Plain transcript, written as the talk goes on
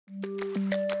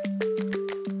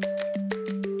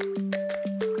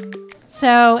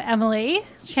So Emily,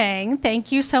 Chang,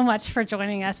 thank you so much for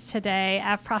joining us today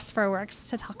at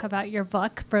ProsperWorks to talk about your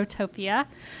book, Brotopia.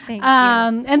 Thank you.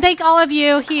 And thank all of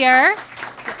you here.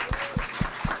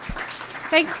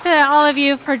 Thanks to all of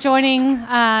you for joining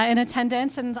in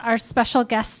attendance, and our special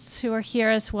guests who are here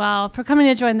as well for coming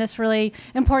to join this really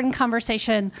important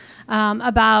conversation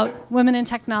about women in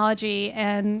technology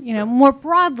and, more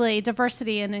broadly,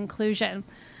 diversity and inclusion.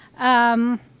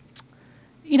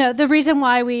 The reason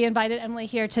why we invited Emily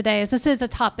here today is this is a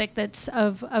topic that's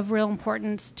of real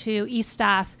importance to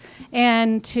eStaff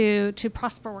and to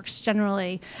ProsperWorks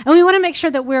generally. And we want to make sure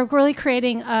that we're really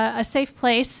creating a safe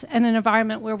place and an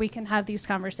environment where we can have these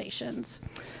conversations.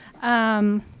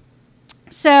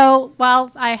 So while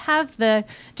I have the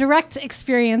direct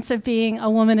experience of being a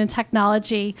woman in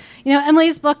technology,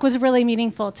 Emily's book was really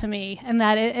meaningful to me, and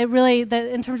that it really,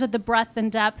 in terms of the breadth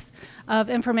and depth of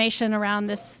information around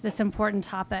this important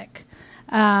topic.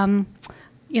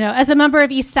 As a member of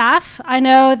eStaff, I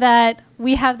know that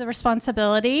we have the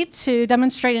responsibility to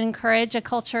demonstrate and encourage a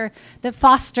culture that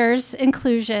fosters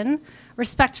inclusion,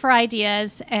 respect for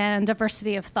ideas, and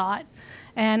diversity of thought.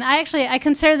 And I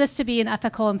consider this to be an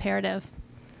ethical imperative.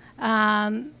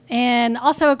 And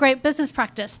also a great business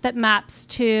practice that maps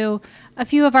to a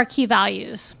few of our key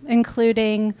values,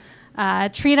 including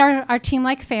treat our team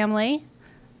like family,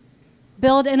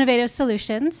 build innovative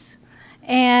solutions,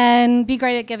 and be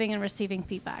great at giving and receiving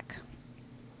feedback.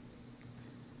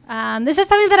 This is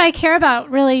something that I care about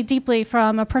really deeply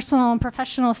from a personal and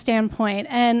professional standpoint,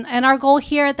 and our goal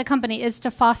here at the company is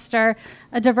to foster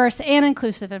a diverse and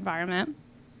inclusive environment.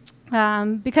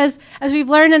 Because as we've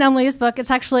learned in Emily's book, it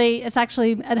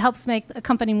helps make a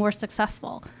company more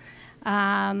successful.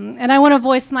 And I want to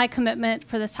voice my commitment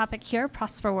for this topic here,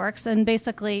 ProsperWorks, and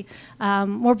basically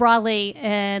more broadly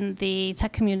in the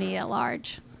tech community at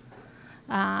large.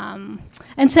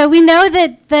 And so we know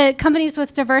that companies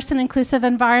with diverse and inclusive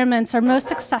environments are most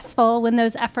successful when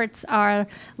those efforts are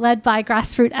led by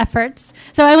grassroots efforts.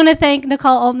 So I want to thank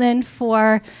Nicole Altman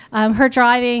for her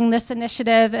driving this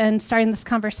initiative and starting this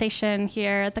conversation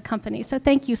here at the company. So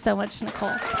thank you so much,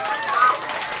 Nicole.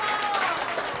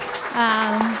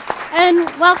 And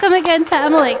welcome again to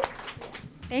Emily.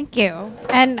 Thank you.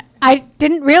 And I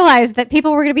didn't realize that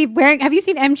people were going to be wearing, have you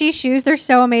seen MG's shoes? They're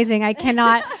so amazing. I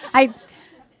cannot, I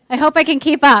hope I can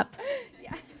keep up.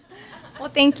 Yeah. Well,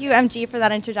 thank you, MG, for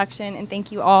that introduction, and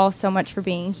thank you all so much for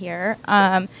being here.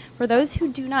 For those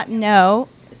who do not know,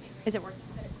 is it working?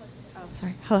 Oh,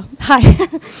 sorry. Hello.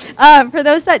 Hi. For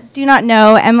those that do not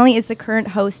know, Emily is the current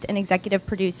host and executive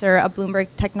producer of Bloomberg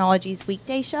Technology's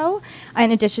weekday show,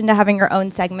 in addition to having her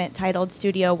own segment titled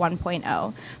Studio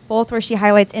 1.0, both where she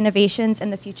highlights innovations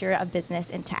and the future of business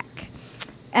in tech.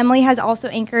 Emily has also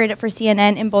anchored for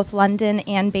CNN in both London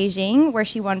and Beijing, where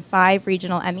she won 5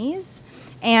 regional Emmys.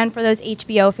 And for those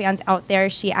HBO fans out there,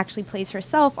 she actually plays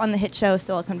herself on the hit show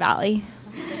Silicon Valley.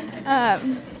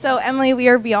 So Emily, we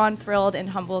are beyond thrilled and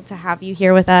humbled to have you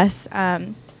here with us.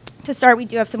 To start, we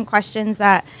do have some questions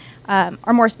that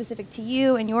are more specific to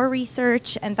you and your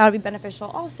research, and thought it would be beneficial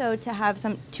also to have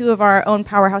two of our own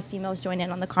powerhouse females join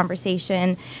in on the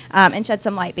conversation and shed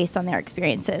some light based on their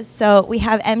experiences. So we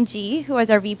have MG, who is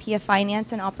our VP of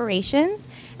Finance and Operations,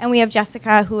 and we have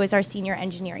Jessica, who is our Senior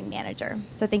Engineering Manager.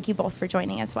 So thank you both for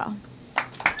joining as well.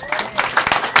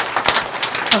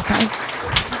 Oh, sorry.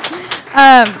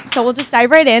 So we'll just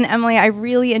dive right in. Emily, I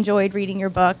really enjoyed reading your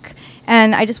book,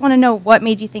 and I just want to know what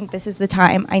made you think this is the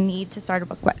time I need to start a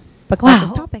book about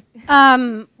this topic.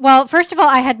 Well, first of all,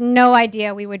 I had no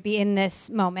idea we would be in this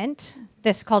moment,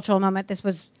 this cultural moment.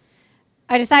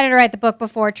 I decided to write the book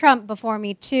before Trump, before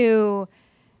Me Too.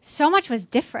 So much was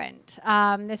different.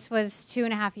 This was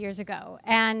 2.5 years ago.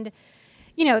 And,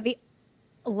 the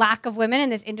lack of women in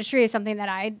this industry is something that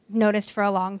I noticed for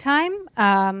a long time.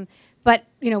 But,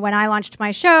 when I launched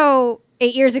my show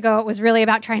 8 years ago, it was really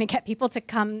about trying to get people to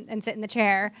come and sit in the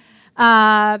chair.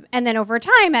 And then over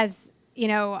time, as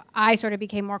I sort of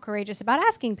became more courageous about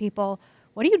asking people,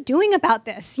 what are you doing about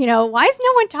this? Why is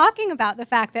no one talking about the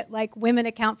fact that women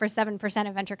account for 7%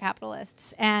 of venture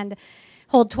capitalists and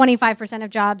hold 25% of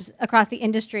jobs across the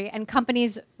industry, and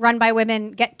companies run by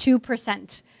women get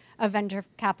 2% of venture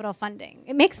capital funding?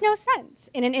 It makes no sense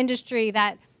in an industry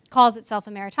that calls itself a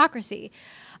meritocracy.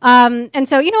 And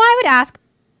so, I would ask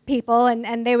people,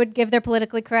 and they would give their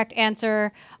politically correct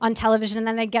answer on television, and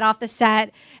then they'd get off the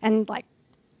set and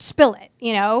spill it,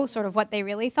 sort of what they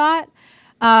really thought.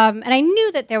 And I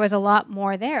knew that there was a lot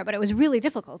more there, but it was really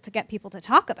difficult to get people to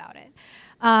talk about it.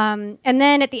 And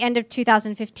then at the end of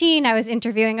 2015, I was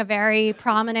interviewing a very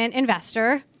prominent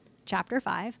investor, Chapter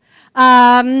 5.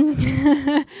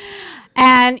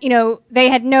 And, they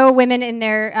had no women in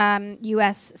their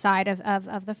U.S. side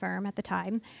of the firm at the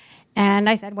time. And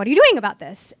I said, what are you doing about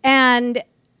this? And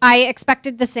I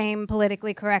expected the same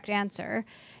politically correct answer.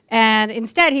 And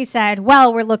instead he said,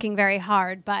 well, we're looking very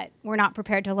hard, but we're not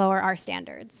prepared to lower our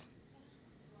standards.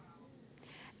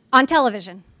 On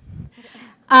television.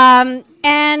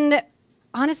 And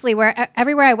honestly,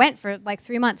 everywhere I went for like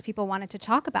 3 months, people wanted to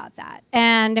talk about that.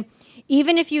 And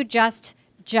even if you just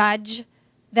judge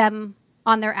them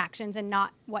on their actions and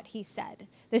not what he said,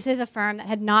 this is a firm that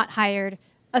had not hired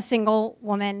a single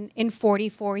woman in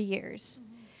 44 years.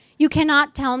 Mm-hmm. You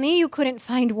cannot tell me you couldn't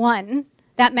find one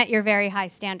that met your very high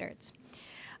standards.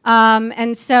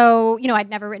 And so, I'd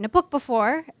never written a book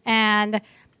before, and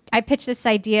I pitched this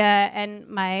idea, and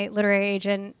my literary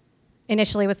agent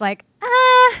initially was like,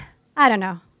 I don't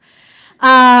know.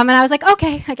 And I was like,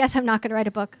 okay, I guess I'm not going to write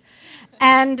a book.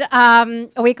 And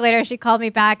a week later, she called me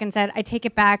back and said, I take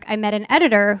it back. I met an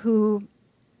editor who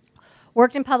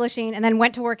worked in publishing and then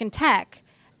went to work in tech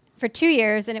for 2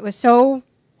 years, and it was so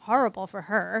horrible for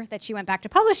her that she went back to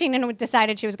publishing and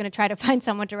decided she was going to try to find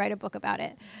someone to write a book about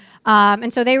it.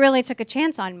 And so they really took a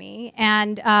chance on me.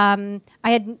 And I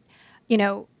had,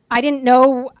 I didn't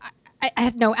know, I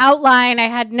had no outline.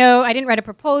 I didn't write a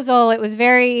proposal. It was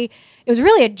really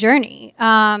a journey.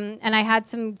 And I had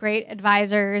some great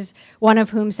advisors, one of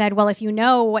whom said, well, if you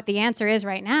know what the answer is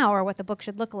right now or what the book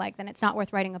should look like, then it's not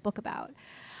worth writing a book about.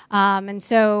 And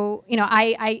so,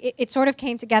 it sort of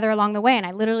came together along the way, and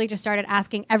I literally just started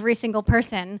asking every single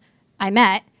person I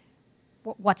met,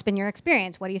 what's been your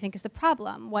experience? What do you think is the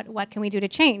problem? What can we do to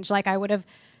change? Like I would have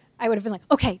been like,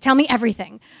 okay, tell me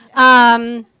everything.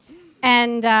 Yeah.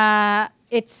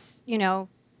 It's,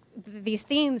 these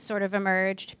themes sort of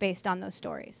emerged based on those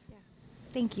stories. Yeah.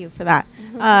 Thank you for that.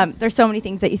 Mm-hmm. There's so many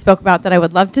things that you spoke about that I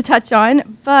would love to touch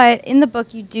on, but in the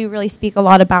book you do really speak a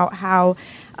lot about how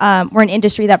we're an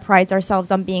industry that prides ourselves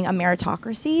on being a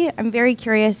meritocracy. I'm very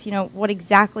curious, what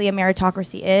exactly a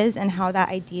meritocracy is and how that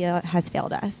idea has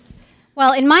failed us.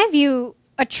 Well, in my view,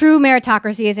 a true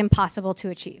meritocracy is impossible to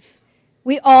achieve.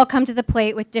 We all come to the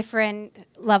plate with different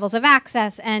levels of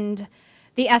access, and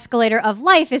the escalator of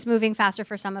life is moving faster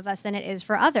for some of us than it is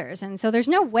for others. And so there's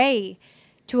no way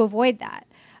to avoid that.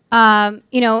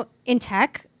 In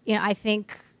tech, I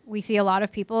think we see a lot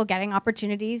of people getting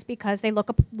opportunities because they look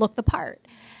the part.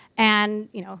 And,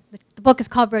 the book is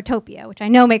called Brotopia, which I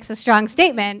know makes a strong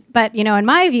statement, but, in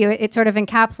my view, it sort of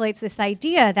encapsulates this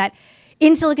idea that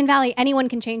in Silicon Valley, anyone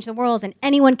can change the world and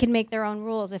anyone can make their own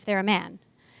rules if they're a man.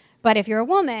 But if you're a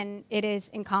woman, it is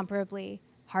incomparably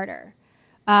harder.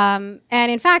 And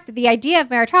in fact, the idea of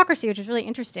meritocracy, which is really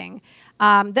interesting,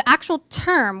 the actual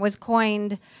term was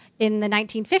coined in the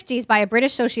 1950s by a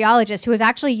British sociologist who was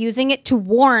actually using it to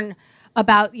warn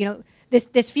about,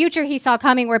 this future he saw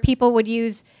coming where people would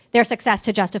use their success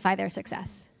to justify their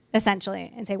success,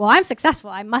 essentially, and say, well, I'm successful,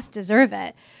 I must deserve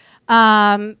it.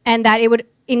 And that it would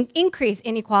increase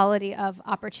inequality of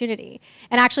opportunity.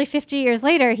 And actually 50 years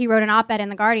later, he wrote an op-ed in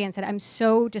The Guardian and said, I'm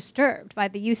so disturbed by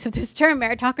the use of this term,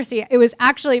 meritocracy. It was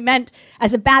actually meant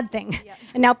as a bad thing. Yep.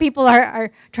 And now people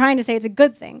are trying to say it's a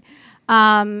good thing.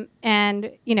 Kara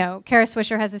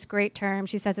Swisher has this great term.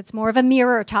 She says it's more of a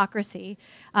mirrorocracy,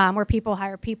 where people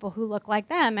hire people who look like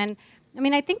them. And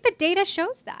I think the data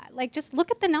shows that. Like, just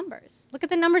look at the numbers. Look at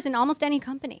the numbers in almost any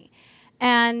company.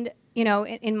 And,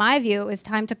 in my view, it was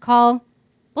time to call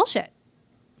bullshit.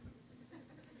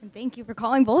 And thank you for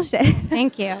calling bullshit.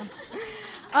 Thank you.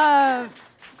 And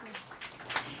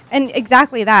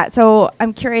exactly that. So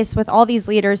I'm curious, with all these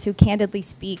leaders who candidly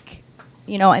speak,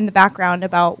 in the background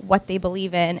about what they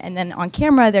believe in, and then on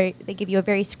camera they give you a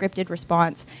very scripted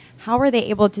response. How are they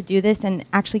able to do this and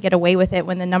actually get away with it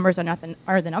when the numbers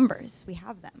are the numbers? We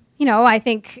have them. I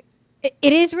think it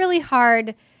is really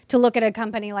hard to look at a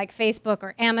company like Facebook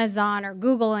or Amazon or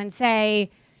Google and say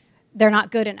they're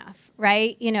not good enough,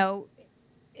 right?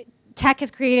 Tech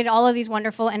has created all of these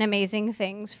wonderful and amazing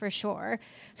things for sure.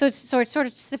 So it's sort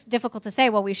of difficult to say,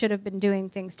 well, we should have been doing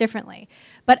things differently.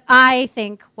 But I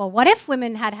think, well, what if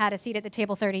women had had a seat at the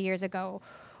table 30 years ago?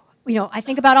 I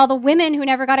think about all the women who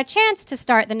never got a chance to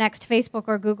start the next Facebook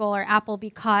or Google or Apple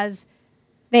because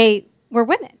they were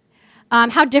women.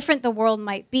 How different the world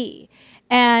might be.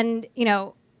 And,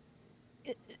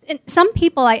 some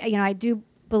people I do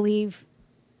believe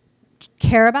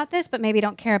care about this, but maybe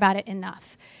don't care about it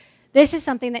enough. This is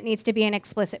something that needs to be an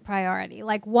explicit priority,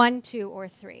 like 1, 2, or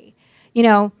 3.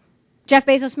 Jeff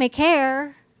Bezos may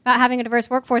care about having a diverse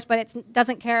workforce, but it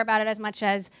doesn't care about it as much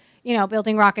as,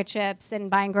 building rocket ships and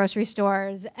buying grocery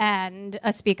stores and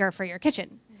a speaker for your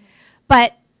kitchen. Mm-hmm.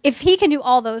 But if he can do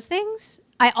all those things,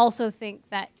 I also think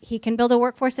that he can build a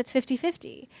workforce that's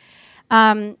 50-50.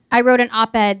 I wrote an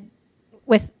op-ed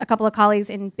with a couple of colleagues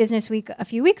in Business Week a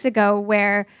few weeks ago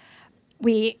where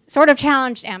we sort of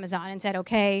challenged Amazon and said,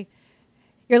 okay,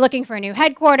 you're looking for a new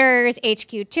headquarters,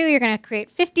 HQ2, you're going to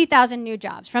create 50,000 new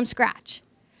jobs from scratch.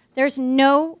 There's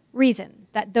no reason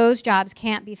that those jobs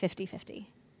can't be 50-50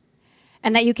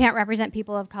 and that you can't represent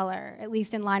people of color, at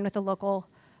least in line with the local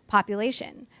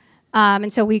population.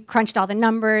 And so we crunched all the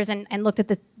numbers and looked at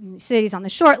the cities on the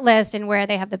short list and where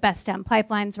they have the best STEM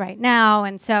pipelines right now.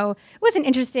 And so it was an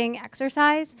interesting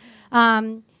exercise.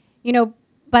 But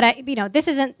this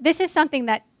is something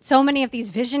that so many of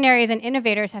these visionaries and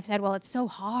innovators have said, well, it's so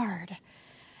hard.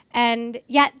 And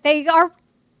yet they are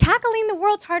tackling the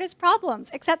world's hardest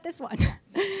problems, except this one.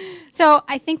 So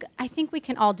I think we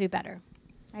can all do better.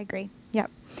 I agree.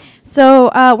 Yep. So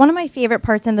one of my favorite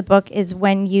parts in the book is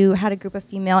when you had a group of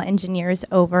female engineers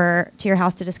over to your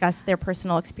house to discuss their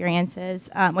personal experiences,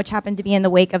 which happened to be in the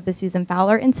wake of the Susan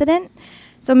Fowler incident.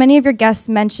 So many of your guests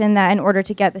mentioned that in order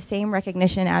to get the same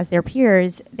recognition as their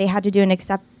peers, they had to do an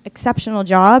exceptional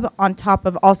job on top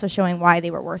of also showing why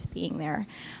they were worth being there.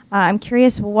 I'm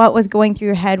curious what was going through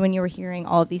your head when you were hearing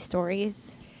all of these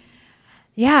stories?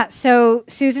 Yeah, so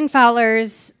Susan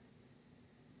Fowler's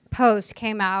post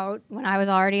came out when I was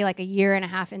already like a year and a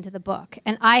half into the book.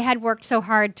 And I had worked so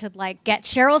hard to like get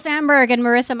Sheryl Sandberg and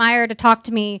Marissa Mayer to talk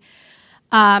to me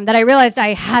that I realized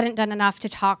I hadn't done enough to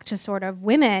talk to sort of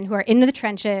women who are in the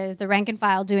trenches, the rank and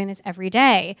file, doing this every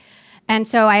day. And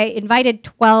so I invited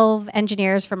 12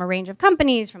 engineers from a range of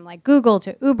companies, from like Google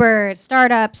to Uber,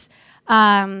 startups,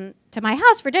 to my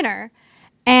house for dinner.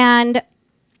 And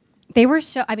they were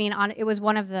so, it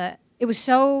was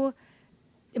so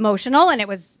emotional, and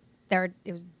there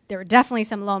were definitely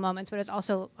some low moments, but it was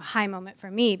also a high moment for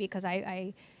me because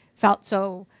I felt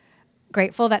so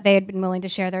grateful that they had been willing to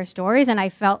share their stories, and I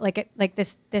felt like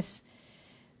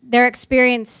their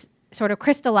experience sort of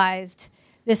crystallized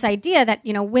this idea that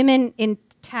women in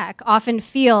tech often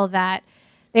feel that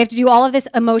they have to do all of this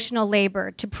emotional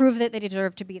labor to prove that they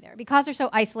deserve to be there because they're so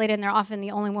isolated and they're often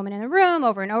the only woman in the room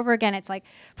over and over again. It's like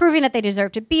proving that they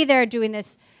deserve to be there, doing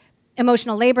this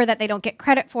emotional labor that they don't get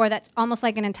credit for. That's almost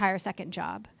like an entire second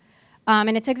job.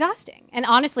 And it's exhausting. And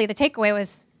honestly, the takeaway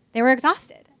was they were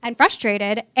exhausted and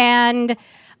frustrated. And,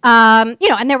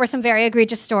 and there were some very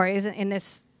egregious stories in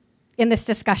this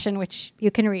discussion, which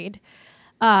you can read.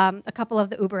 A couple of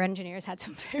the Uber engineers had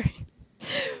some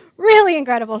really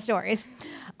incredible stories.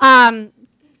 One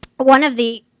of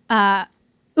the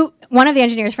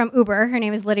engineers from Uber, her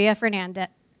name is Lydia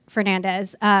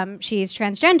Fernandez. She's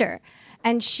transgender.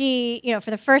 And she,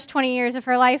 for the first 20 years of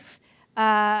her life,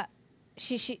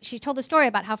 she told a story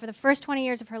about how for the first 20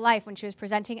 years of her life, when she was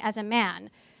presenting as a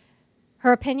man,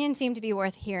 her opinion seemed to be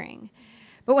worth hearing.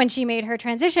 But when she made her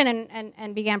transition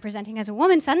and began presenting as a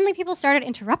woman, suddenly people started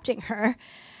interrupting her.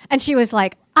 And she was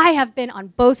like, I have been on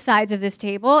both sides of this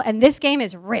table, and this game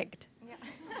is rigged. Yeah.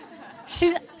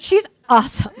 She's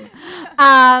awesome.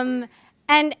 And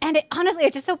honestly,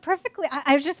 it's just so perfectly,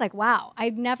 I was just like, wow,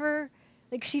 I've never...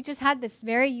 she just had this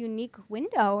very unique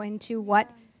window into what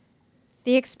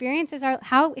the experiences are,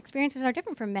 how experiences are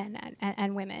different for men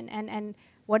and women, and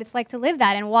what it's like to live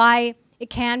that, and why it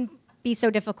can be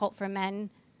so difficult for men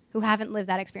who haven't lived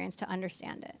that experience to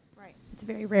understand it. Right. It's a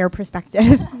very rare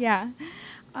perspective. Yeah.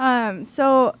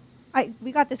 So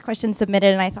we got this question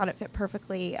submitted, and I thought it fit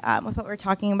perfectly with what we're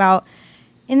talking about.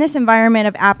 In this environment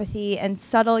of apathy and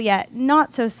subtle yet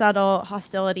not so subtle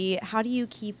hostility, how do you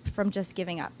keep from just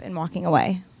giving up and walking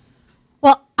away?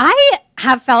 Well, I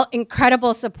have felt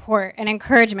incredible support and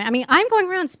encouragement. I'm going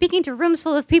around speaking to rooms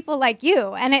full of people like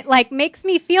you, and it makes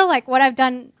me feel like what I've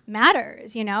done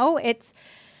matters,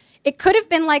 It could have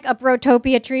been like a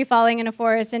Brotopia tree falling in a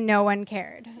forest and no one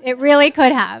cared. It really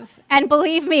could have. And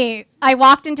believe me, I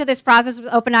walked into this process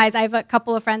with open eyes. I have a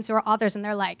couple of friends who are authors, and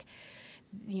they're like,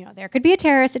 there could be a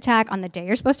terrorist attack on the day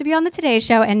you're supposed to be on the Today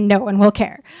Show, and no one will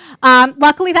care.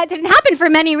 Luckily, that didn't happen for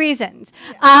many reasons.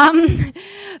 Yeah.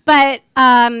 But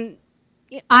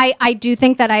I do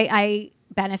think that I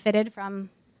benefited from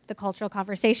the cultural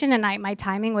conversation, and my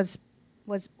timing was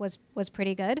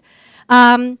pretty good.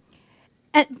 And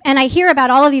I hear about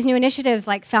all of these new initiatives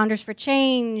like Founders for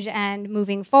Change and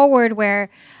Moving Forward, where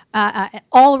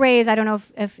All Raise, I don't know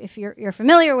if you're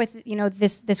familiar with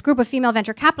this group of female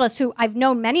venture capitalists who I've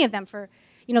known many of them for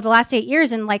the last 8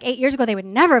 years, and 8 years ago they would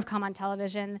never have come on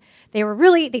television. They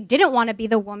didn't want to be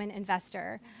the woman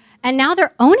investor. And now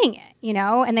they're owning it,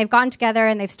 and they've gotten together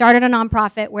and they've started a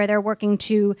nonprofit where they're working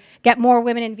to get more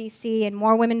women in VC and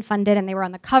more women funded, and they were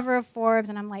on the cover of Forbes,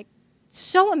 and I'm like,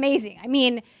 so amazing.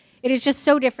 It is just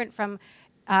so different from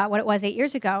what it was 8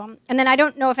 years ago. And then I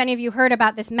don't know if any of you heard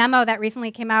about this memo that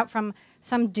recently came out from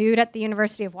some dude at the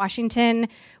University of Washington,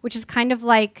 which is kind of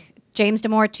like James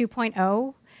Damore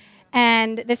 2.0.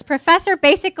 And this professor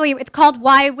basically, it's called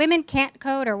Why Women Can't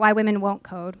Code or Why Women Won't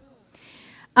Code.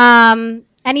 And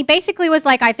he basically was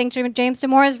like, I think James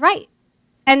Damore is right.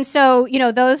 And so, you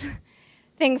know, those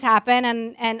things happen,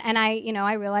 and I, you know,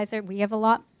 I realize that we have a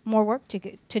lot more work to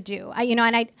do.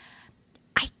 I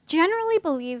generally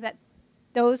believe that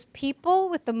those people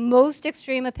with the most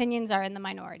extreme opinions are in the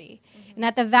minority, and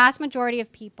that the vast majority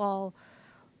of people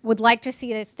would like to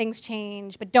see things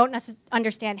change, but don't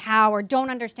understand how, or don't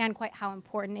understand quite how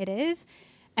important it is.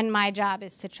 And my job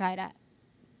is to try to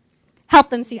help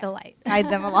them see the light. Guide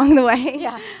them along the way.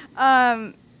 Yeah.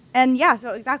 And yeah,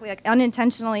 so exactly, like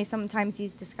unintentionally, sometimes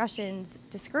these discussions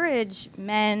discourage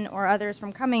men or others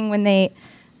from coming when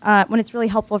it's really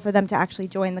helpful for them to actually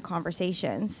join the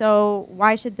conversation. So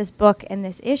why should this book and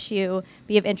this issue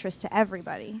be of interest to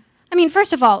everybody? I mean,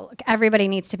 first of all, everybody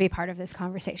needs to be part of this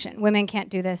conversation. Women can't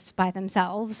do this by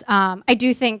themselves. I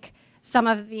do think some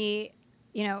of the,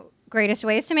 you know, greatest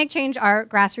ways to make change are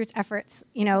grassroots efforts.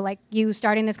 You know, like you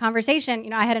starting this conversation. You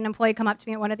know, I had an employee come up to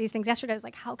me at one of these things yesterday. I was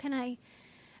like, how can I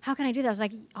do that? I was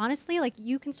like, honestly, like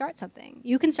you can start something.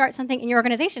 You can start something in your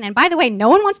organization. And by the way, no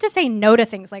one wants to say no to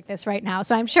things like this right now.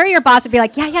 So I'm sure your boss would be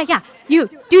like, yeah, you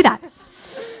do that.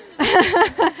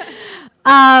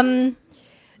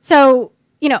 So,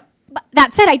 you know,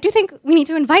 that said, I do think we need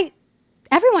to invite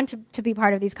everyone to be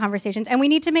part of these conversations, and we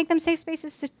need to make them safe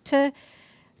spaces to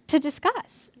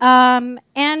discuss.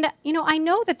 And, you know, I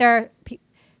know that there are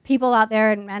people out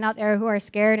there and men out there who are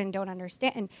scared and don't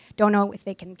understand and don't know if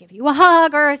they can give you a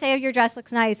hug or say your dress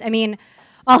looks nice. I mean,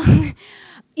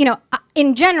 you know,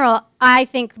 in general, I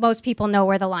think most people know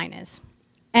where the line is.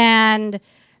 And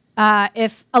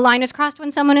if a line is crossed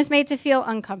when someone is made to feel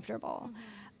uncomfortable.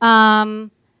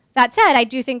 That said, I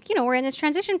do think, you know, we're in this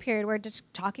transition period where just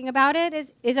talking about it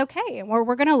is okay. And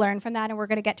we're going to learn from that, and we're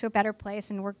going to get to a better place,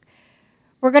 and we're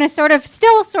going to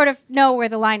still sort of know where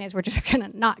the line is. We're just going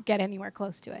to not get anywhere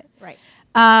close to it. Right.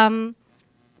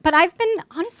 But I've been,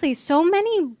 honestly, so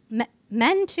many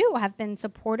men, too, have been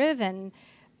supportive and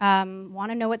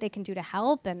want to know what they can do to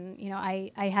help. And, you know,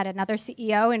 I had another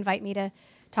CEO invite me to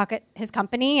talk at his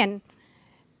company, and,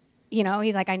 you know,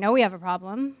 he's like, I know we have a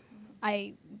problem.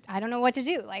 I don't know what to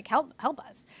do. Like, help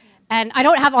us. And I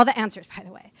don't have all the answers, by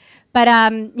the way. But,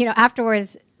 you know,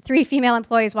 afterwards, 3 female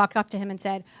employees walked up to him and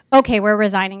said, okay, we're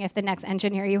resigning if the next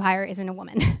engineer you hire isn't a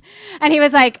woman. And he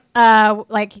was like,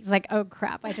 he's like, oh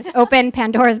crap, I just opened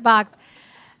Pandora's box.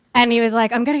 And he was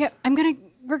like,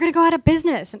 we're gonna go out of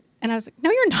business. And I was like,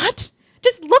 no, you're not.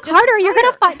 Just look harder. You're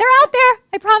gonna find, they're out there.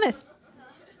 I promise.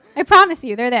 I promise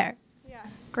you, they're there. Yeah.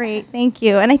 Great, thank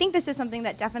you. And I think this is something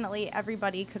that definitely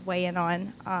everybody could weigh in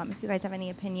on. If you guys have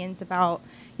any opinions about,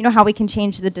 you know, how we can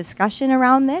change the discussion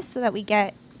around this so that we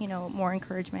get, you know, more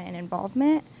encouragement and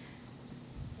involvement.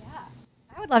 Yeah,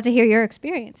 I would love to hear your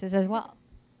experiences as well.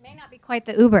 May not be quite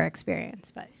the Uber experience,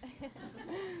 but.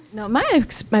 No, my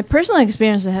personal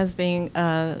experience has been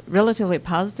relatively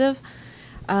positive.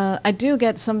 I do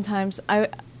get sometimes,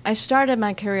 I started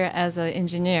my career as an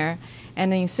engineer,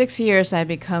 and in 6 years I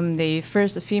become the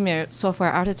first female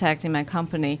software architect in my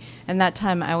company. And that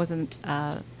time I was in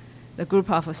the group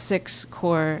of 6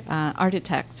 core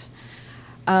architects.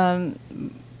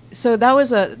 So that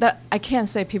was I can't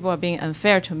say people are being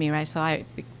unfair to me, right? So I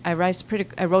rose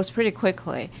pretty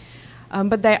quickly.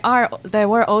 But there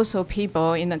were also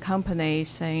people in the company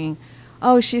saying,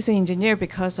 oh, she's an engineer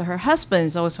because her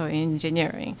husband's also in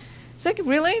engineering. It's like,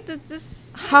 really?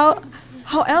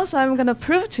 How else I'm going to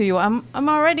prove to you? I'm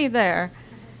already there.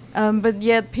 But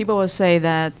yet people will say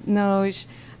that, no,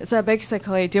 so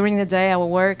basically during the day I will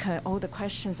work, all the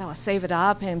questions, I will save it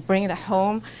up and bring it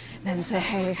home, then say,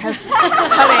 hey, husband,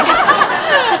 honey.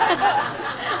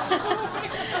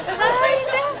 Is that how you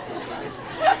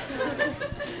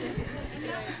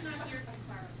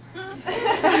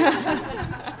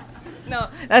do? No,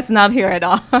 that's not here at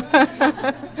all.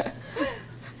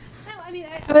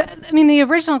 I mean, the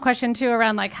original question too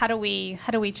around like how do we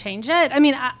change it? I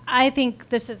mean, I think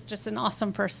this is just an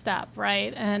awesome first step,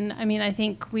 right? And I mean, I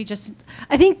think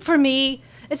for me,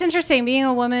 it's interesting being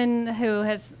a woman who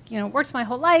has, you know, worked my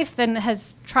whole life and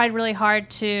has tried really hard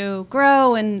to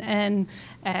grow and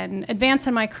advance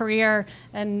in my career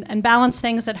and balance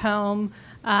things at home.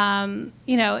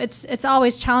 You know, it's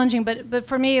always challenging, but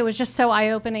for me, it was just so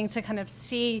eye-opening to kind of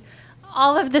see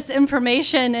all of this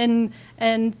information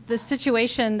and the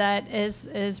situation that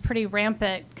is pretty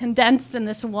rampant, condensed in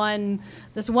this one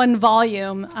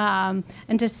volume,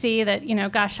 and to see that, you know,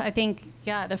 gosh, I think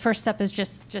the first step is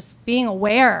just being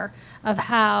aware of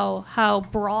how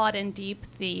broad and deep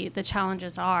the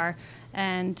challenges are,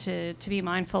 and to be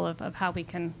mindful of how we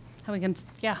can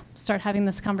start having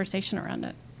this conversation around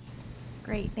it.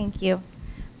 Great, thank you.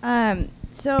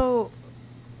 So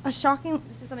this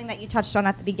is something that you touched on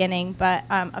at the beginning, but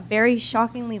a very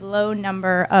shockingly low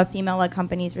number of female-led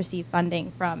companies receive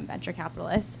funding from venture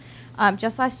capitalists.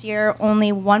 Just last year,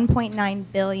 only 1.9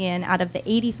 billion out of the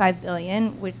 85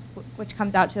 billion, which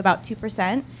comes out to about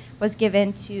 2%, was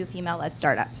given to female-led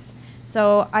startups.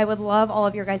 So I would love all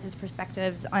of your guys'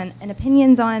 perspectives and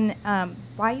opinions on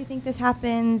why you think this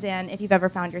happens, and if you've ever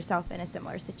found yourself in a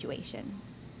similar situation.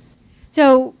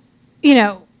 So,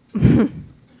 the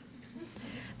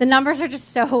numbers are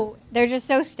they're just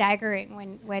so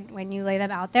staggering when you lay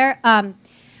them out there.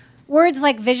 Words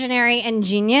like visionary and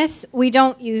genius, we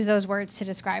don't use those words to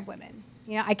describe women.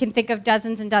 I can think of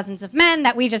dozens and dozens of men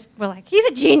that we're like, he's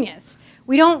a genius.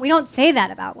 We don't say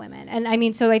that about women.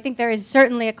 And so I think there is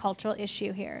certainly a cultural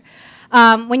issue here.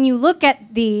 When you look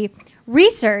at the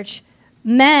research,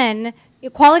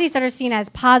 qualities that are seen as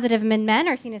positive in men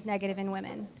are seen as negative in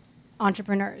women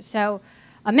entrepreneurs. So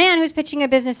a man who's pitching a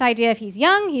business idea, if he's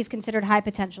young, he's considered high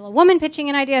potential. A woman pitching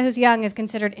an idea who's young is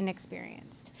considered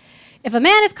inexperienced. If a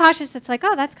man is cautious, it's like,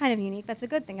 oh, that's kind of unique. That's a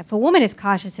good thing. If a woman is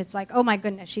cautious, it's like, oh, my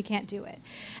goodness, she can't do it.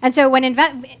 And so when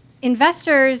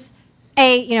investors,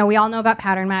 we all know about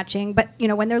pattern matching, but,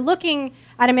 when they're looking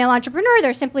at a male entrepreneur,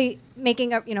 they're simply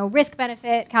making a,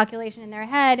 risk-benefit calculation in their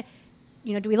head.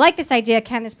 Do we like this idea?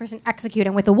 Can this person execute?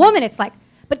 And with a woman, it's like,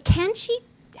 but can she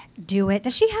do it?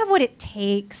 Does she have what it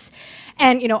takes?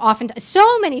 And, often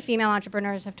so many female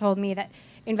entrepreneurs have told me that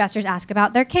investors ask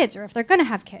about their kids, or if they're going to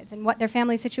have kids, and what their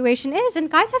family situation is. And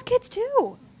guys have kids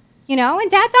too,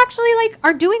 and dads actually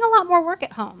are doing a lot more work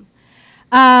at home.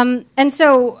 And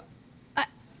so,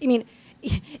 it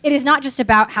is not just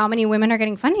about how many women are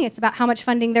getting funding, it's about how much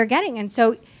funding they're getting. And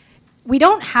so we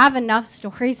don't have enough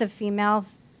stories of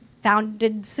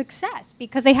female-founded success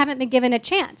because they haven't been given a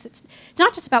chance. It's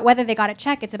not just about whether they got a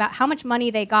check, it's about how much money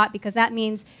they got, because that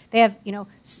means they have,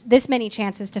 this many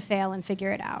chances to fail and figure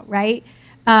it out, right?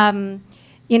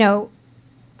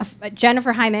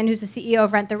 Jennifer Hyman, who's the CEO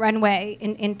of Rent the Runway,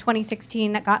 in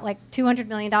 2016 that got $200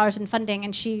 million in funding,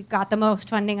 and she got the most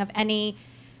funding of any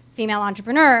female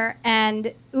entrepreneur.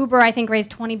 And Uber, I think, raised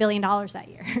 $20 billion that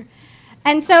year.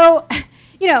 And so,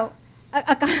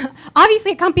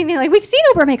 obviously a company we've seen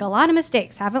Uber make a lot of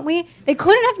mistakes, haven't we? They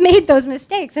couldn't have made those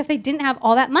mistakes if they didn't have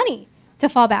all that money to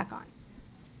fall back on.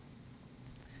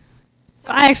 So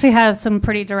I actually have some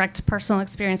pretty direct personal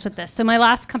experience with this. So my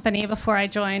last company before I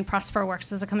joined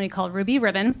ProsperWorks was a company called Ruby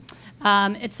Ribbon.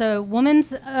 It's a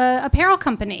women's apparel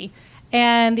company.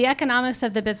 And the economics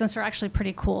of the business are actually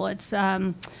pretty cool. It's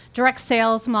direct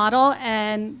sales model,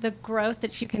 and the growth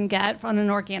that you can get on an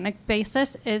organic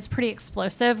basis is pretty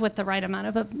explosive with the right amount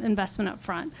of investment up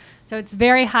front. So it's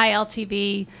very high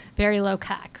LTV, very low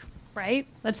CAC, right?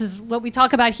 This is what we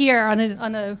talk about here on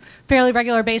a fairly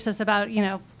regular basis about,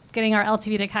 getting our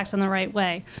LTV to CACs in the right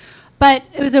way. But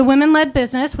it was a women-led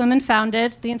business,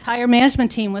 women-founded. The entire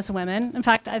management team was women. In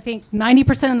fact, I think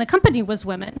 90% of the company was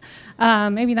women,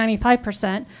 maybe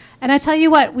 95%. And I tell you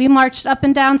what, we marched up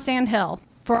and down Sand Hill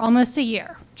for almost a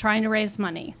year trying to raise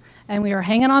money. And we were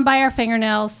hanging on by our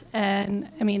fingernails, and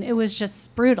it was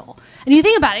just brutal. And you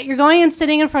think about it, you're going and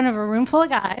sitting in front of a room full of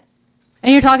guys,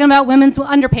 and you're talking about women's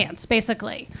underpants,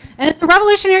 basically. And it's a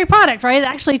revolutionary product, right? It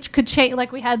actually could change,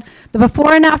 we had the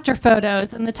before and after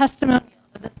photos and the testimonials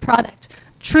of this product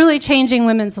truly changing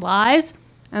women's lives,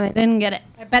 and they didn't get it.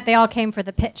 I bet they all came for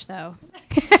the pitch, though.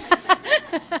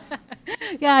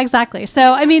 Yeah, exactly.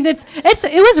 So,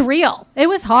 it was real. It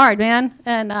was hard, man.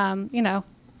 And, anyway.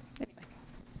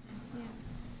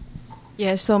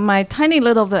 Yeah, so my tiny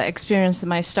little bit experience,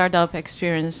 my startup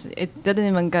experience, it didn't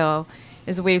even go,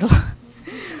 is we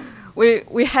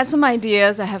had some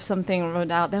ideas, I have something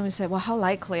wrote out, then we said, well, how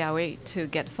likely are we to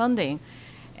get funding?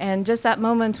 And just that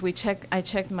moment, I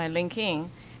checked my LinkedIn,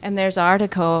 and there's an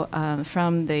article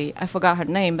from I forgot her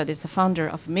name, but it's the founder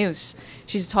of Muse.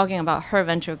 She's talking about her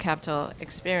venture capital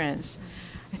experience.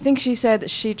 I think she said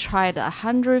she tried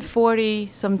 140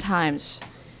 some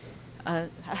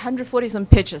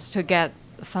pitches to get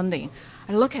funding.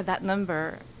 I look at that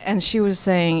number, and she was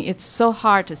saying it's so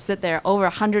hard to sit there over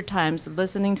 100 times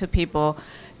listening to people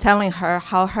telling her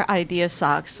how her idea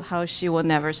sucks, how she will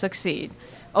never succeed.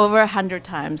 Over 100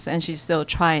 times, and she's still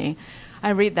trying. I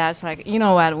read that, it's like, you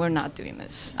know what, we're not doing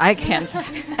this. I can't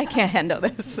handle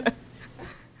this.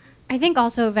 I think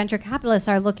also venture capitalists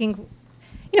are looking,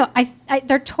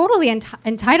 they're totally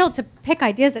entitled to pick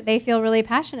ideas that they feel really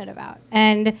passionate about.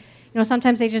 And,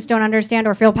 sometimes they just don't understand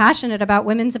or feel passionate about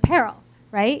women's apparel,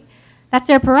 right? That's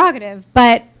their prerogative.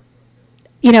 But,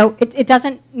 it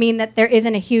doesn't mean that there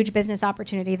isn't a huge business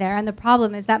opportunity there. And the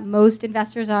problem is that most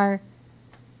investors are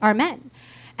men.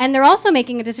 And they're also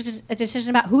making a decision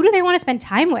about who do they want to spend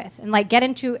time with and like get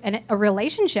into a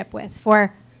relationship with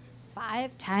for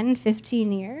 5, 10,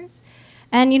 15 years.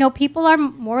 And, people are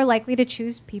more likely to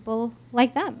choose people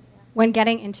like them when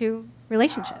getting into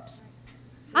relationships.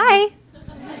 Hi.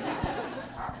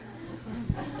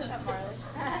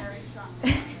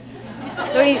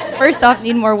 So we first off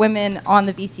need more women on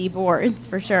the VC boards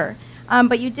for sure.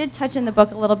 But you did touch in the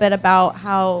book a little bit about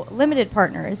how limited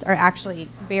partners are actually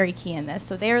very key in this.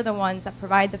 So they're the ones that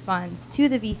provide the funds to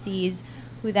the VCs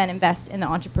who then invest in the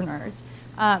entrepreneurs.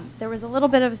 There was a little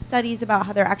bit of studies about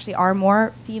how there actually are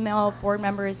more female board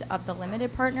members of the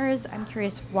limited partners. I'm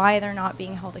curious why they're not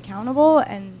being held accountable.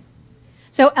 And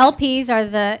so LPs are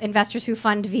the investors who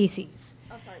fund VCs.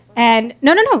 Oh, sorry. And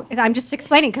no. I'm just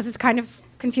explaining because it's kind of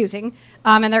confusing.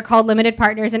 And they're called limited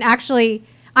partners. And actually,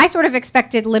 I sort of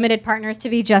expected limited partners to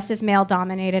be just as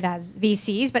male-dominated as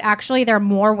VCs, but actually there are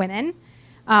more women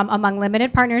among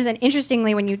limited partners. And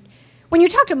interestingly, when you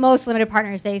talk to most limited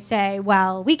partners, they say,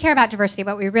 well, we care about diversity,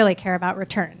 but we really care about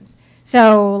returns.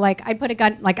 So, like, I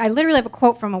literally have a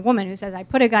quote from a woman who says, I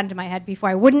put a gun to my head before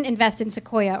I wouldn't invest in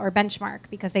Sequoia or Benchmark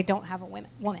because they don't have a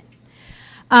woman.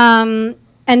 And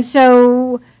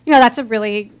so, that's a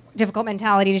really difficult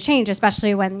mentality to change,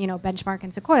 especially when, Benchmark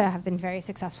and Sequoia have been very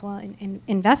successful in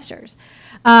investors.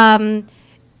 LPs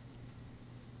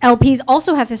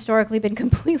also have historically been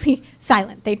completely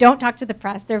silent. They don't talk to the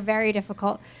press. They're very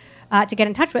difficult to get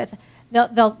in touch with.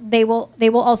 They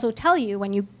will also tell you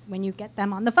when you get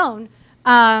them on the phone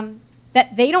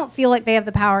that they don't feel like they have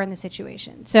the power in the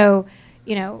situation. So,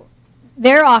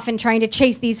 they're often trying to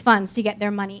chase these funds to get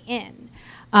their money in.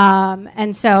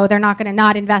 And so they're not going to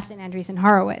not invest in Andreessen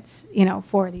Horowitz,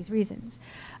 for these reasons.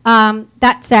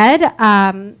 That said,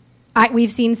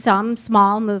 we've seen some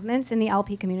small movements in the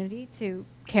LP community to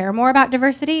care more about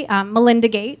diversity. Melinda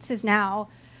Gates is now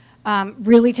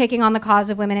really taking on the cause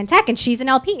of women in tech, and she's an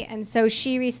LP. And so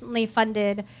she recently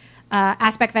funded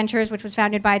Aspect Ventures, which was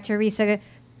founded by Teresa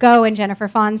Go and Jennifer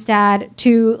Fonstad,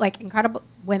 two incredible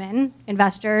women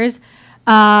investors,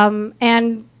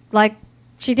 and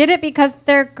she did it because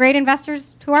they're great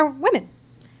investors who are women.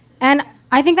 And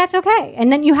I think that's okay.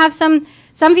 And then you have some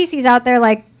VCs out there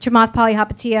like Chamath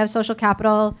Palihapitiya of Social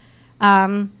Capital,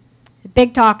 a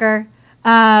big talker.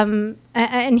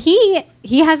 And he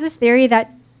has this theory that,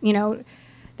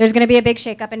 there's going to be a big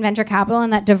shakeup in venture capital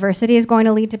and that diversity is going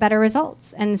to lead to better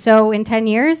results. And so in 10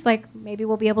 years, maybe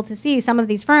we'll be able to see some of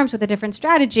these firms with a different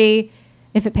strategy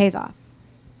if it pays off.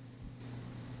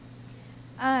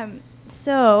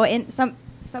 So in some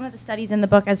of the studies in the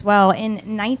book as well, in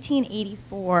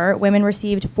 1984, women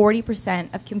received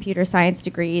 40% of computer science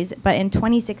degrees, but in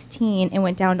 2016, it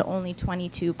went down to only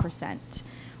 22%.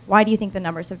 Why do you think the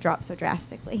numbers have dropped so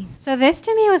drastically? So this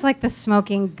to me was like the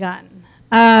smoking gun.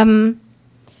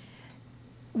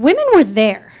 Women were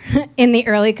there in the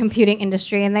early computing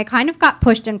industry, and they kind of got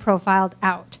pushed and profiled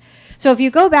out. So if you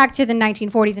go back to the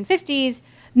 1940s and 50s,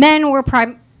 men were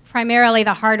primarily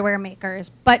the hardware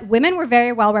makers, but women were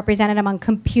very well represented among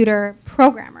computer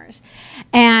programmers.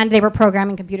 And they were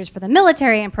programming computers for the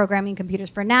military and programming computers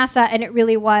for NASA, and it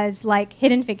really was like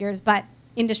Hidden Figures, but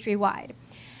industry-wide.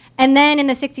 And then in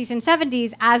the 60s and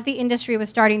 70s, as the industry was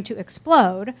starting to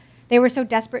explode, they were so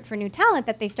desperate for new talent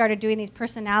that they started doing these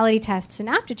personality tests and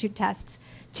aptitude tests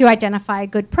to identify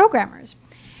good programmers.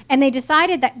 And they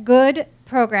decided that good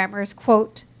programmers,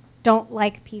 quote, don't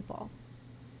like people.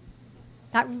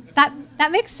 That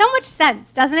makes so much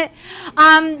sense, doesn't it?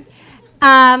 And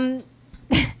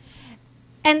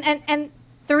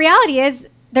the reality is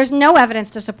there's no evidence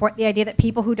to support the idea that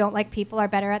people who don't like people are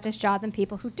better at this job than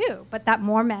people who do, but that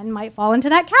more men might fall into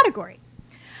that category.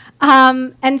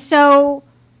 And so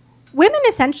women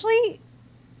essentially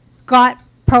got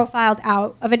profiled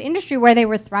out of an industry where they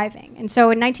were thriving. And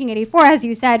so in 1984, as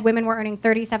you said, women were earning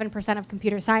 37% of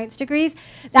computer science degrees.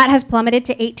 That has plummeted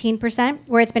to 18%,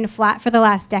 where it's been flat for the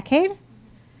last decade.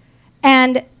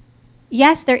 And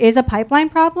yes, there is a pipeline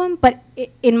problem, but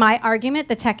in my argument,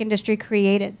 the tech industry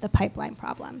created the pipeline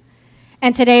problem.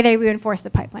 And today they reinforce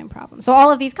the pipeline problem. So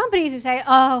all of these companies who say,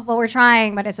 oh, well, we're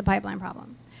trying, but it's a pipeline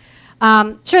problem.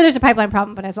 Sure, there's a pipeline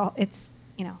problem, but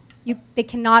they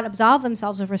cannot absolve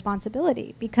themselves of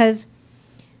responsibility because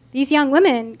these young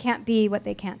women can't be what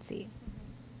they can't see.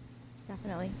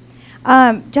 Definitely.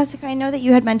 Jessica, I know that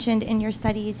you had mentioned in your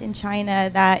studies in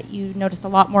China that you noticed a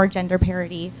lot more gender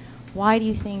parity. Why do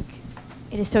you think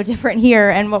it is so different here,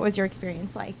 and what was your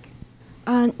experience like?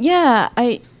 Yeah,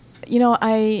 I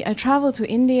travel to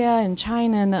India and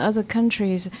China and other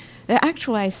countries.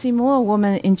 Actually, I see more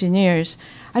women engineers.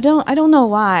 I don't know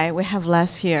why we have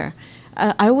less here.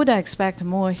 I would expect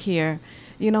more here.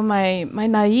 My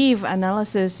naive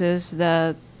analysis is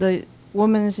the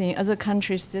women in other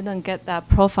countries didn't get that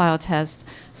profile test,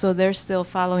 so they're still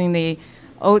following the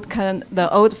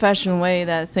old-fashioned way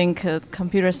that think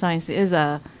computer science is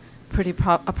a pretty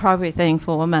appropriate thing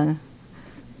for women.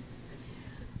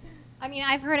 I mean,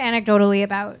 I've heard anecdotally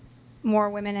about more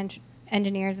women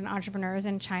engineers and entrepreneurs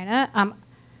in China.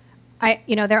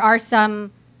 There are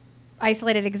some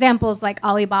isolated examples, like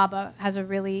Alibaba has a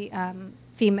really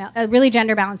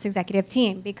gender balanced executive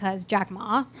team because Jack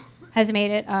Ma has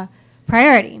made it a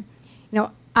priority.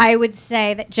 I would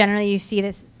say that generally you see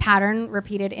this pattern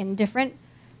repeated in different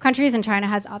countries, and China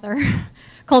has other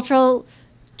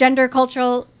gender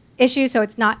cultural issues, so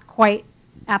it's not quite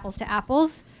apples to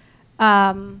apples.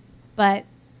 But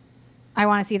I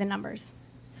want to see the numbers.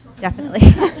 Definitely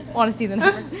want to see the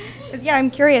numbers. Yeah, I'm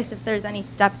curious if there's any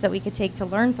steps that we could take to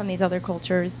learn from these other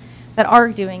cultures that are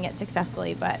doing it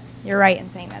successfully. But you're right in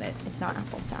saying that it's not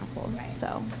apples to apples. Right.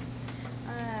 So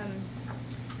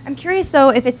I'm curious, though,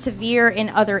 if it's severe in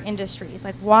other industries.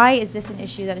 Like, why is this an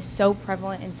issue that is so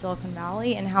prevalent in Silicon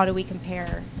Valley, and how do we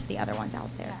compare to the other ones out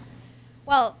there? Yeah.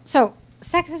 Well, so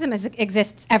sexism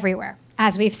exists everywhere,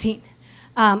 as we've seen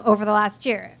over the last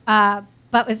year.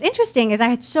 But what's interesting is I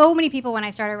had so many people when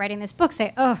I started writing this book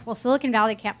say, oh, well, Silicon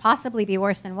Valley can't possibly be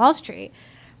worse than Wall Street.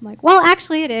 I'm like, well,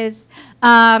 actually it is.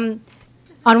 On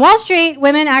Wall Street,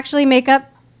 women actually make up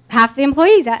half the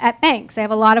employees at banks. They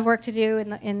have a lot of work to do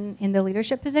in the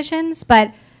leadership positions,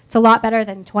 but it's a lot better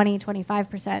than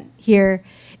 20-25% here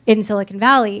in Silicon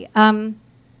Valley. And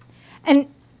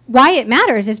why it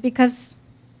matters is because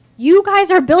you guys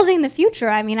are building the future.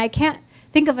 I mean, I can't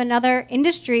think of another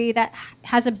industry that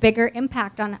has a bigger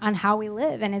impact on how we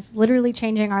live and is literally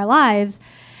changing our lives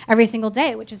every single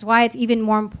day, which is why it's even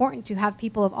more important to have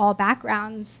people of all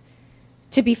backgrounds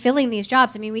to be filling these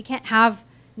jobs. I mean, we can't have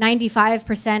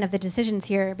 95% of the decisions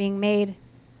here being made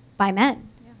by men.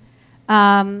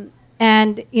 Yeah.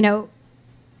 And,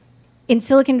 in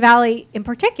Silicon Valley in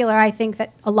particular, I think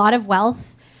that a lot of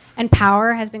wealth and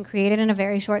power has been created in a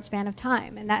very short span of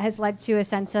time. And that has led to a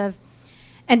sense of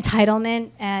entitlement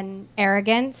and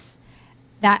arrogance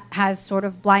that has sort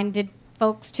of blinded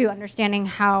folks to understanding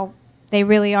how they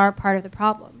really are part of the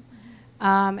problem.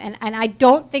 And I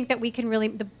don't think that we can really,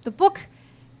 the book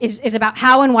is about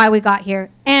how and why we got here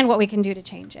and what we can do to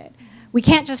change it. We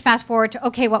can't just fast forward to,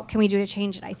 okay, what can we do to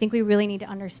change it? I think we really need to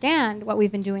understand what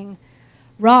we've been doing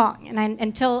wrong. And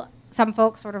until some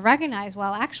folks sort of recognize,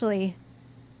 well, actually,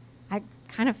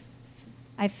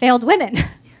 I failed women.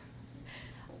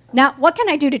 Now, what can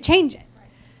I do to change it?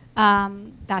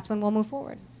 That's when we'll move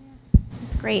forward.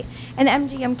 That's great. And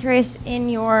MG, I'm curious, in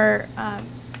your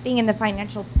being in the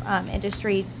financial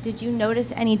industry, did you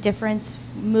notice any difference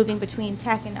moving between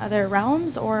tech and other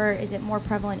realms, or is it more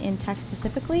prevalent in tech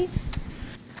specifically?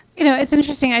 It's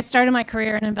interesting. I started my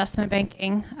career in investment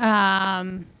banking,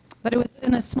 but it was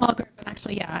in a small group. And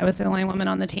actually, yeah, I was the only woman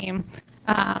on the team.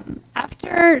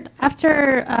 After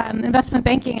investment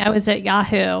banking, I was at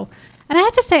Yahoo. And I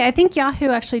have to say, I think Yahoo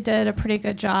actually did a pretty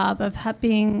good job of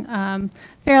being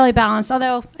fairly balanced.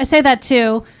 Although I say that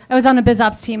too, I was on a biz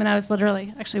ops team, and I was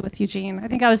literally actually with Eugene. I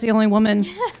think I was the only woman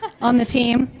on the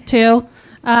team too.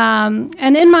 And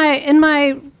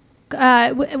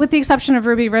with the exception of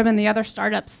Ruby Ribbon, the other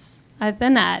startups I've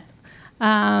been at,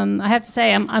 I have to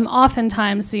say I'm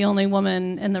oftentimes the only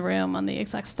woman in the room on the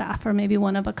exec staff, or maybe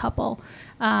one of a couple.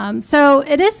 So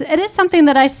it is something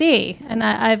that I see, and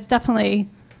I've definitely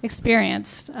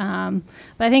experienced. But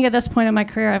I think at this point in my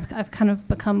career, I've kind of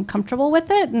become comfortable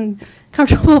with it and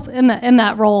comfortable in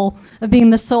that role of being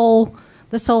the sole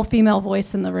female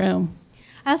voice in the room.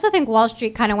 I also think Wall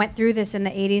Street kind of went through this in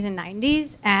the 80s and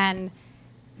 90s, and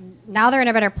now they're in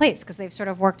a better place because they've sort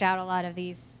of worked out a lot of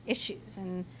these issues.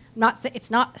 And it's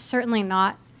certainly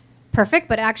not perfect,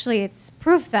 but actually it's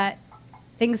proof that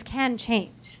things can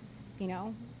change.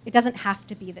 It doesn't have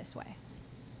to be this way.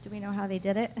 Do we know how they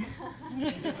did it?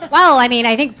 Well, I mean,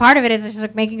 I think part of it is just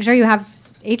like making sure you have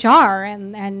HR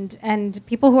and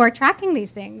people who are tracking these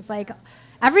things. Like,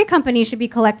 every company should be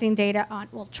collecting data on,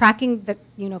 tracking the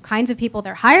kinds of people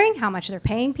they're hiring, how much they're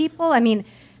paying people. I mean,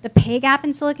 the pay gap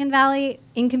in Silicon Valley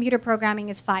in computer programming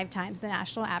is 5 times the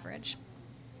national average.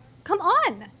 Come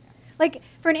on. Like,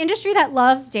 for an industry that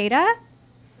loves data,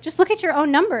 just look at your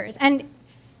own numbers. And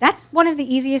that's one of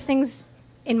the easiest things,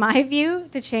 in my view,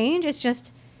 to change, is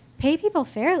just pay people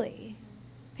fairly.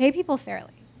 Pay people fairly.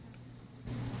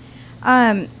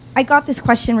 I I got this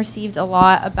question received a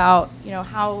lot about,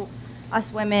 how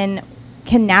us women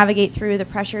can navigate through the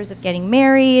pressures of getting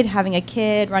married, having a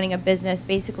kid, running a business,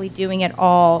 basically doing it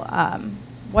all.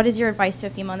 What is your advice to a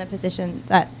female in the position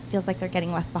that feels like they're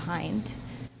getting left behind?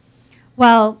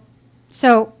 Well,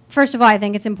 so first of all, I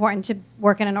think it's important to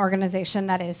work in an organization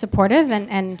that is supportive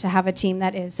and to have a team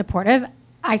that is supportive.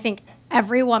 I think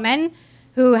every woman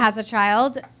who has a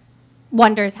child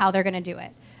wonders how they're going to do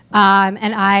it.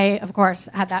 And I, of course,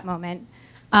 had that moment.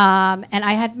 And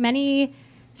I had many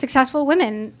successful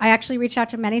women. I actually reached out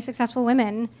to many successful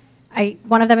women.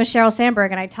 One of them is Sheryl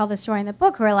Sandberg, and I tell this story in the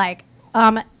book, who are like,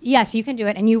 yes, you can do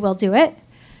it, and you will do it.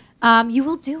 You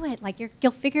will do it. Like,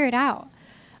 you'll figure it out.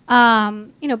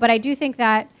 But I do think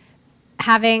that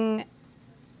having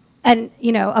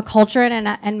a culture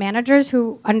and managers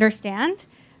who understand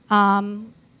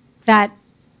that,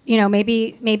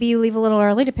 maybe you leave a little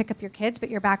early to pick up your kids, but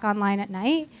you're back online at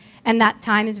night, and that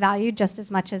time is valued just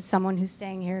as much as someone who's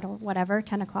staying here till whatever,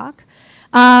 10 o'clock.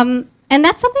 And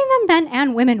that's something that men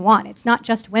and women want. It's not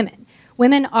just women.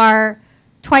 Women are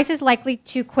twice as likely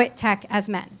to quit tech as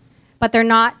men, but they're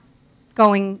not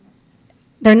leaving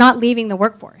the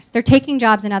workforce. They're taking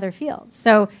jobs in other fields.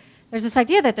 So there's this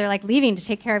idea that they're like leaving to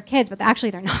take care of kids, but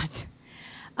actually they're not.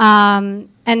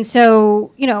 And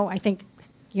so, I think,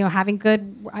 having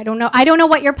good, I don't know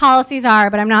what your policies are,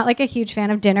 but I'm not like a huge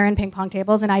fan of dinner and ping pong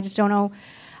tables, and I just don't know,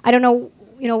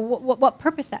 what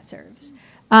purpose that serves.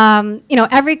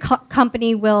 Every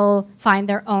company will find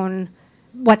their own,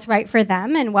 what's right for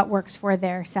them and what works for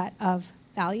their set of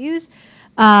values.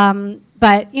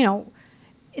 But,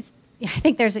 I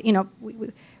think there's,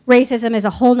 racism is a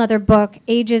whole nother book.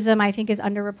 Ageism, I think, is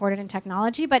underreported in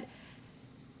technology. But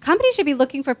companies should be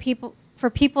looking for people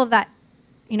that,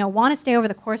 want to stay over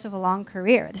the course of a long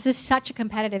career. This is such a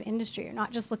competitive industry. You're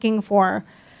not just looking for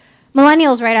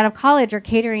millennials right out of college or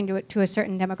catering to a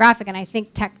certain demographic. And I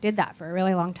think tech did that for a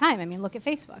really long time. I mean, look at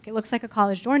Facebook. It looks like a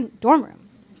college dorm room.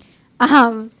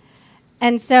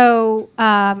 And so,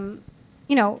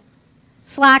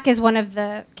 Slack is one of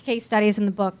the case studies in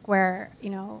the book where,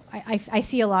 I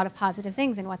see a lot of positive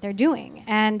things in what they're doing.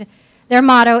 And their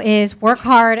motto is work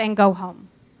hard and go home.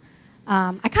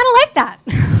 I kind of like that.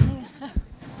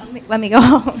 Let me go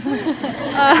home.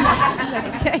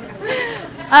 Just kidding.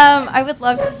 I would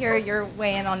love to hear your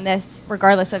weigh in on this,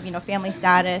 regardless of, family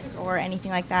status or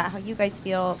anything like that, how you guys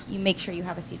feel you make sure you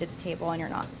have a seat at the table and you're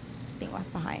not being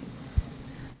left behind.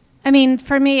 I mean,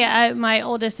 for me, my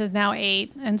oldest is now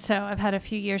 8, and so I've had a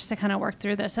few years to kind of work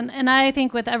through this. And I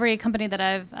think with every company that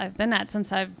I've been at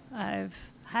since I've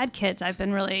had kids, I've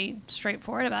been really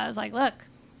straightforward about it. I was like, look,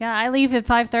 yeah, I leave at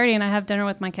 5:30 and I have dinner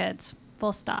with my kids.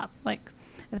 Full stop. Like,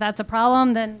 if that's a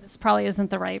problem, then this probably isn't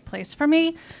the right place for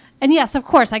me. And yes, of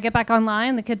course, I get back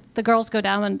online. The girls go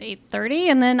down at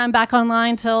 8:30, and then I'm back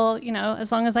online till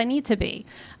as long as I need to be.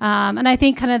 And I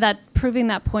think kind of that proving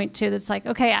that point too. That's like,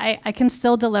 okay, I can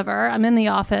still deliver. I'm in the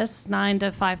office 9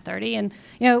 to 5:30,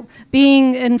 and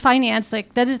being in finance,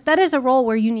 like that is a role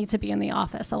where you need to be in the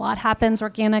office. A lot happens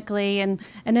organically and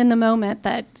in the moment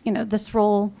that this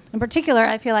role in particular,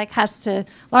 I feel like has to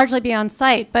largely be on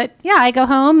site. But yeah, I go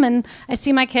home and I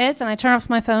see my kids and I turn off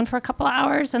my phone for a couple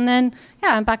hours, and then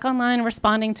I'm back online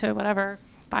responding to whatever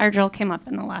fire drill came up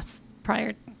in the last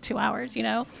prior 2 hours.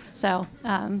 So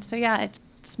yeah,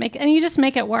 you just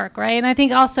make it work, right? And I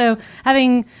think also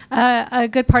having a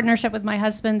good partnership with my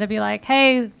husband to be like,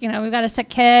 hey, we've got a sick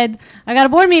kid. I got a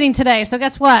board meeting today, so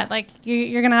guess what? Like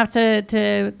you're gonna have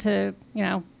to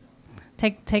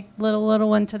take little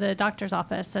one to the doctor's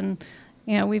office, and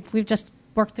we've just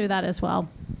worked through that as well.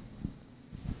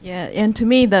 Yeah, and to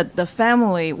me, the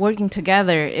family working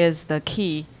together is the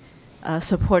key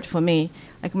support for me.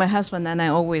 Like my husband and I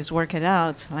always work it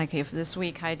out. Like if this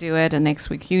week I do it and next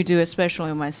week you do it, especially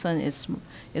when my son is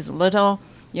little.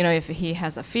 If he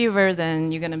has a fever,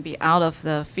 then you're going to be out of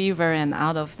the fever and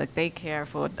out of the daycare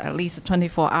for at least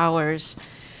 24 hours.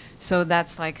 So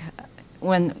that's like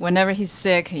whenever he's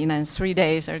sick, 3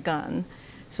 days are gone.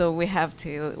 So we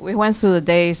went through the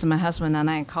days, my husband and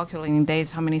I calculating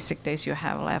days, how many sick days you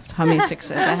have left, how many sick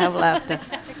days I have left.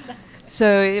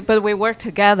 So, but we work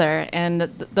together, and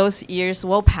those years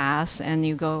will pass, and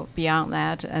you go beyond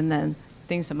that, and then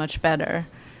things are much better.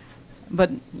 But,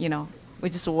 we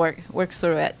just work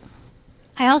through it.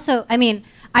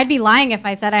 I'd be lying if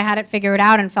I said I had it figured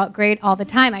out and felt great all the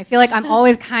time. I feel like I'm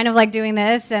always kind of like doing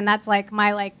this, and that's like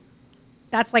my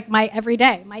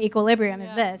everyday, my equilibrium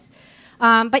is this.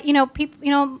 But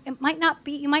people, it might not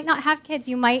be. You might not have kids.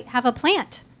 You might have a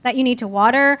plant that you need to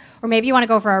water, or maybe you want to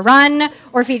go for a run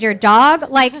or feed your dog.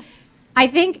 Like, I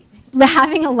think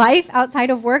having a life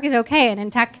outside of work is okay. And in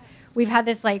tech, we've had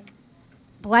this like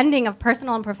blending of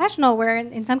personal and professional where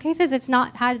in some cases it's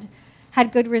not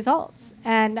had good results.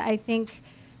 And I think,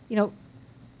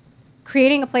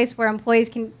 creating a place where employees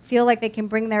can feel like they can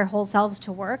bring their whole selves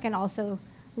to work and also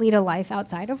lead a life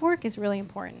outside of work is really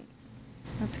important.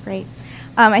 That's great.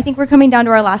 I think we're coming down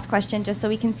to our last question just so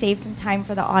we can save some time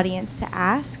for the audience to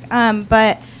ask.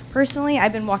 But personally,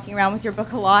 I've been walking around with your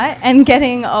book a lot and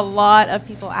getting a lot of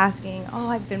people asking, oh,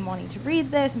 I've been wanting to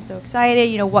read this. I'm so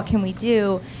excited. What can we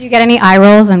do? Do you get any eye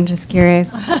rolls? I'm just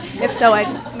curious. If so, I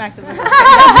just smacked the room.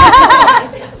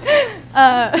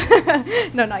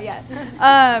 No, not yet.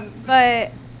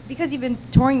 But because you've been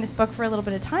touring this book for a little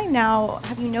bit of time now,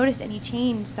 have you noticed any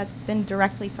change that's been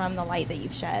directly from the light that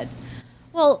you've shed?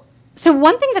 Well, so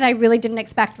one thing that I really didn't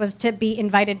expect was to be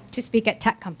invited to speak at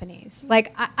tech companies.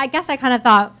 Like, I guess I kind of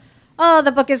thought, oh,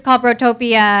 the book is called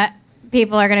Brotopia.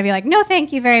 People are going to be like, no,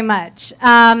 thank you very much.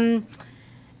 And,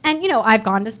 I've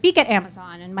gone to speak at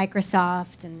Amazon and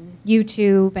Microsoft and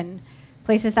YouTube and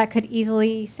places that could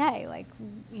easily say, like,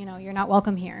 you're not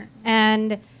welcome here.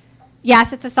 And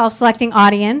yes, it's a self-selecting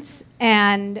audience,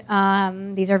 and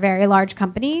these are very large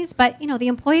companies. But, the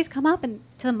employees come up and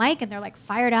to the mic, and they're, like,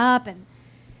 fired up, and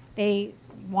they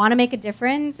want to make a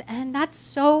difference, and that's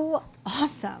so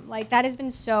awesome. Like, that has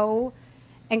been so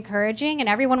encouraging, and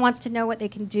everyone wants to know what they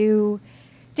can do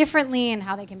differently and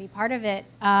how they can be part of it.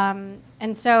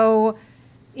 And so,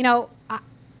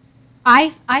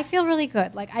 I feel really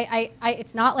good. Like, I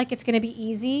it's not like it's going to be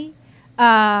easy.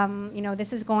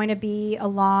 This is going to be a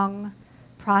long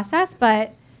process,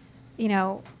 but,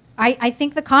 I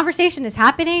think the conversation is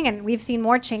happening, and we've seen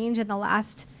more change in the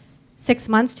last 6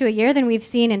 months to a year than we've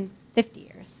seen in 50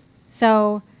 years.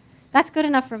 So that's good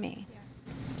enough for me.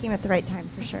 Yeah. Came at the right time,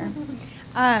 for sure.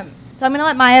 So I'm going to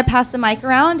let Maya pass the mic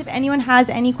around. If anyone has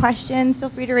any questions, feel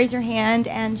free to raise your hand,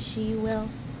 and she will.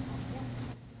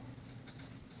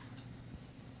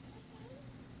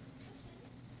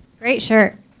 Great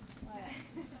shirt.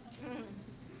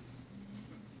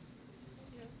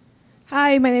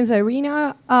 Hi, my name is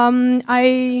Irina.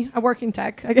 I work in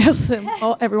tech, I guess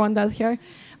everyone does here.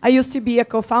 I used to be a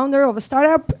co-founder of a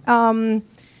startup.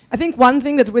 I think one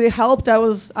thing that really helped,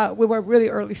 we were really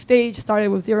early stage, started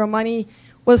with zero money,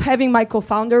 was having my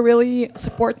co-founder really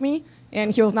support me.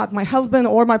 And he was not my husband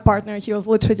or my partner, he was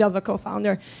literally just a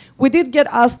co-founder. We did get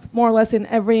asked more or less in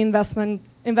every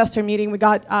investor meeting, we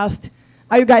got asked,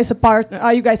 are you guys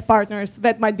partners?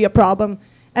 That might be a problem.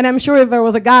 And I'm sure if there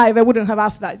was a guy, they wouldn't have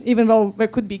asked that, even though there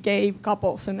could be gay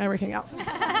couples and everything else.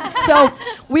 So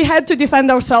we had to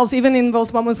defend ourselves, even in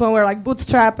those moments when we're like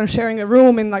bootstrapped and sharing a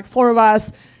room in like 4 of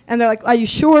us. And they're like, are you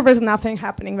sure there's nothing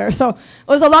happening there? So there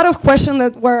was a lot of questions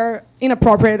that were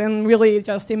inappropriate and really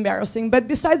just embarrassing. But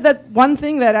besides that, one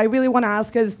thing that I really want to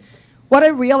ask is, what I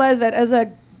realized that as a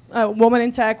woman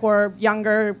in tech or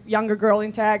younger girl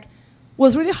in tech,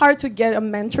 was really hard to get a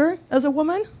mentor as a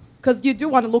woman. Because you do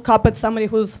want to look up at somebody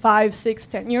who's 5, 6,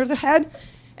 10 years ahead.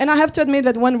 And I have to admit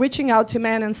that when reaching out to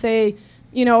men and say,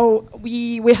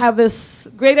 we have this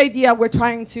great idea, we're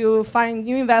trying to find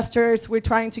new investors, we're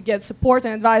trying to get support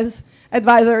and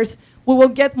advisors, we will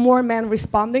get more men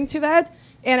responding to that.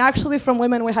 And actually from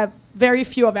women, we have very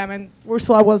few of them, and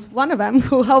Ursula was one of them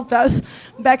who helped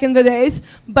us back in the days.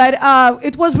 But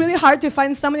it was really hard to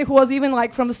find somebody who was even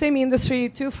like from the same industry,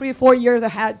 2, 3, 4 years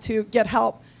ahead to get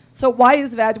help. So why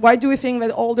is that? Why do we think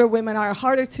that older women are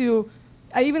harder to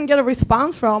even get a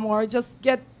response from or just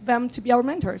get them to be our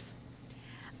mentors?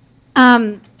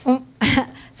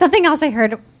 Something else I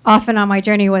heard often on my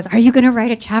journey was, are you going to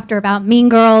write a chapter about mean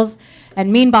girls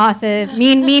and mean bosses,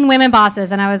 mean women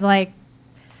bosses? And I was like,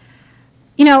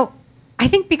 I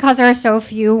think because there are so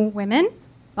few women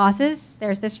bosses,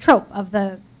 there's this trope of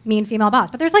the mean female boss.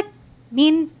 But there's like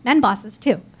mean men bosses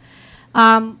too.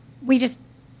 We just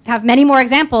have many more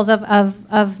examples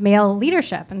of male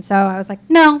leadership. And so I was like,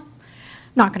 no, I'm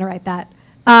not going to write that.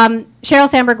 Sheryl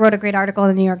Sandberg wrote a great article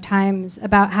in the New York Times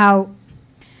about how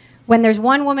when there's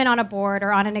one woman on a board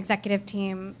or on an executive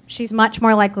team, she's much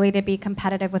more likely to be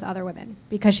competitive with other women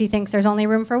because she thinks there's only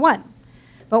room for one.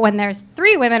 But when there's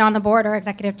 3 women on the board or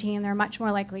executive team, they're much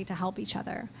more likely to help each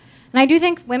other. And I do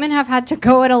think women have had to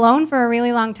go it alone for a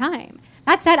really long time.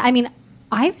 That said,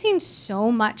 I've seen so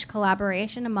much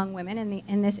collaboration among women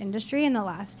in this industry in the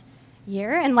last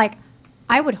year. And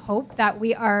I would hope that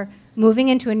we are moving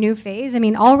into a new phase.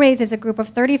 Allraise is a group of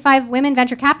 35 women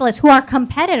venture capitalists who are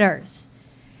competitors.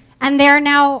 And they're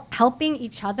now helping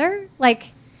each other.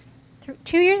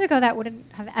 2 years ago, that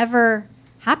wouldn't have ever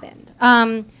happened.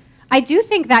 I do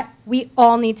think that we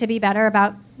all need to be better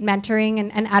about mentoring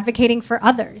and advocating for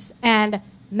others, and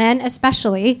men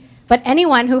especially, but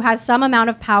anyone who has some amount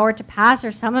of power to pass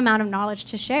or some amount of knowledge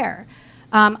to share.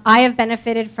 I have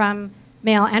benefited from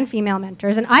male and female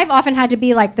mentors, and I've often had to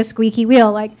be like the squeaky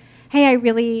wheel, like, hey, I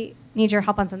really need your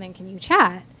help on something, can you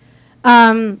chat?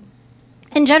 And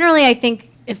generally, I think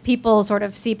if people sort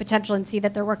of see potential and see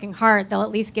that they're working hard, they'll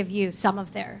at least give you some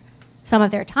of their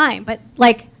time. But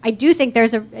like, I do think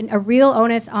there's a real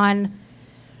onus on,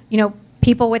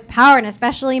 people with power, and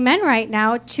especially men right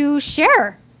now, to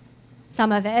share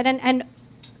some of it and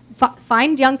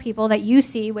find young people that you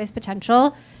see with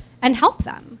potential and help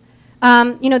them.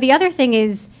 The other thing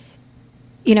is,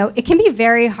 it can be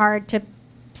very hard to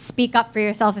speak up for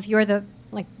yourself if you're the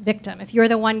victim, if you're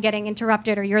the one getting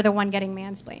interrupted or you're the one getting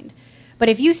mansplained. But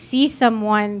if you see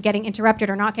someone getting interrupted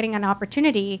or not getting an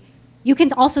opportunity, you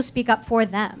can also speak up for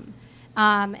them.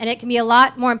 And it can be a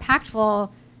lot more impactful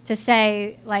to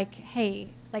say, like, hey,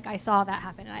 I saw that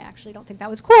happen and I actually don't think that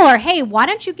was cool. Or, hey, why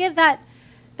don't you give that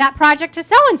project to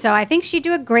so-and-so? I think she'd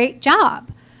do a great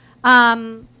job.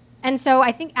 And so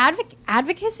I think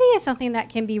advocacy is something that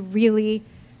can be really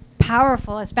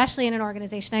powerful, especially in an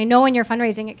organization. I know when you're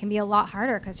fundraising, it can be a lot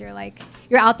harder because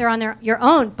you're out there on your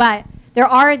own. But there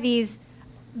are these,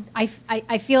 I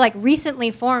feel like recently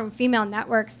formed female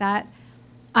networks that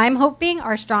I'm hoping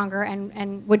are stronger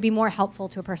and would be more helpful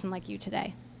to a person like you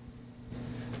today.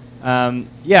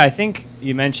 I think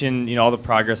you mentioned all the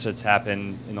progress that's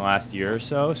happened in the last year or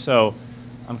so. So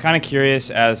I'm kind of curious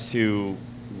as to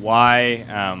why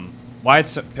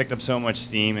it's picked up so much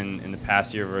steam in the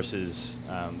past year versus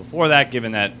before that,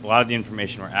 given that a lot of the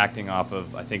information we're acting off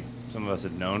of, I think some of us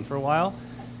had known for a while.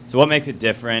 So what makes it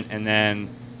different? And then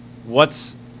what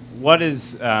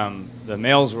is the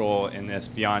male's role in this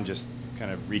beyond just kind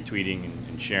of retweeting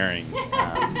and sharing?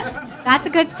 That's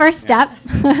a good first step.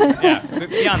 Yeah,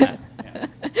 beyond that. Yeah.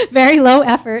 Very low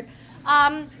effort.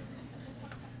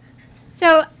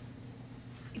 So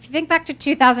if you think back to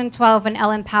 2012 when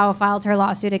Ellen Powell filed her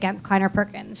lawsuit against Kleiner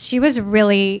Perkins, she was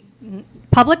really,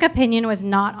 public opinion was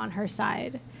not on her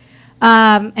side.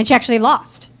 And she actually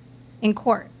lost in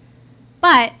court.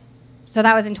 But, so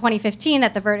that was in 2015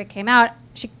 that the verdict came out.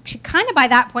 She kind of by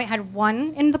that point had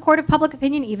won in the court of public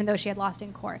opinion, even though she had lost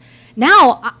in court.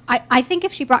 Now, I think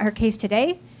if she brought her case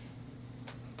today,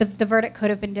 the verdict could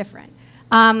have been different.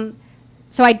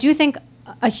 So I do think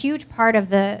a huge part of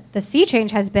the sea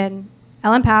change has been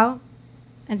Ellen Powell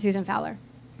and Susan Fowler.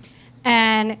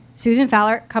 And Susan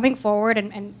Fowler coming forward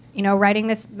and writing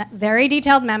this very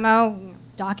detailed memo,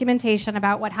 documentation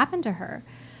about what happened to her.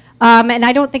 And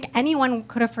I don't think anyone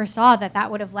could have foresaw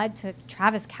that would have led to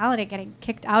Travis Kalanick getting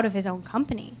kicked out of his own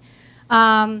company.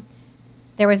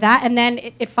 There was that, and then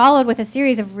it followed with a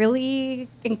series of really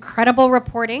incredible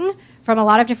reporting from a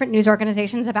lot of different news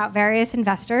organizations about various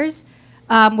investors,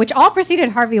 which all preceded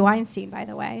Harvey Weinstein, by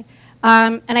the way.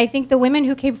 And I think the women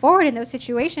who came forward in those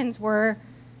situations were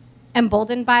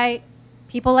emboldened by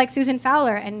people like Susan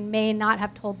Fowler and may not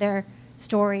have told their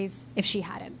stories if she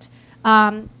hadn't.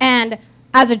 And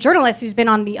as a journalist who's been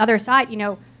on the other side,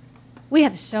 I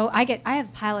have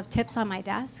a pile of tips on my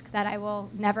desk that I will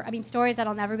never, stories that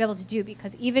I'll never be able to do,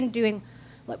 because even doing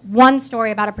one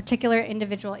story about a particular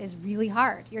individual is really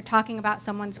hard. You're talking about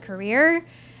someone's career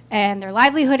and their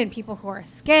livelihood and people who are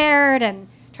scared and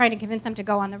trying to convince them to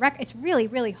go on the record. It's really,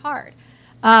 really hard.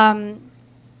 But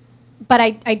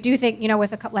I do think,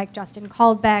 with a couple like Justin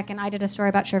Caldbeck, and I did a story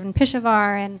about Shervin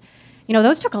Pishavar, and,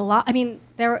 those took a lot.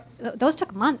 Those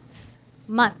took months.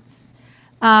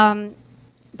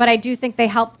 But I do think they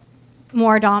helped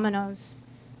more dominoes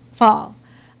fall.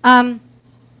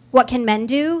 What can men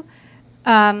do?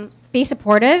 Be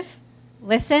supportive,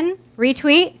 listen,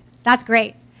 retweet. That's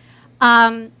great.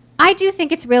 I do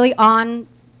think it's really on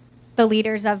the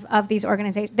leaders of these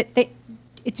organizations.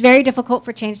 It's very difficult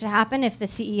for change to happen if the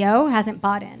CEO hasn't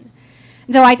bought in.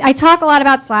 And so I talk a lot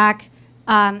about Slack.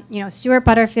 Stuart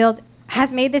Butterfield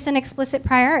has made this an explicit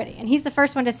priority. And he's the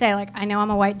first one to say, I know I'm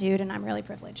a white dude and I'm really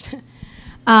privileged.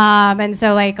 And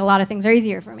so, a lot of things are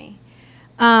easier for me.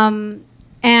 And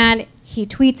he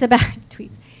tweets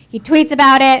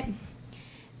about it.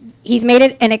 He's made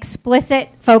it an explicit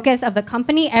focus of the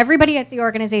company. Everybody at the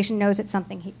organization knows it's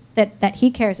something that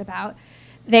he cares about.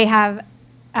 They have,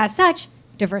 as such,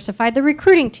 diversified the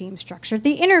recruiting team, structured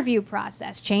the interview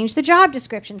process, changed the job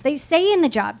descriptions. They say in the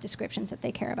job descriptions that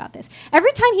they care about this.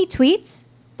 Every time he tweets,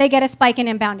 they get a spike in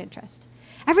inbound interest.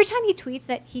 Every time he tweets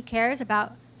that he cares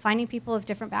about finding people of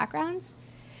different backgrounds,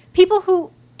 people who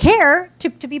care to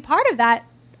be part of that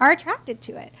are attracted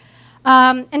to it.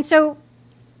 And so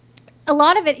a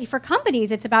lot of it, for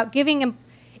companies, it's about giving them,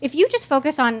 if you just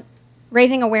focus on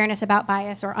raising awareness about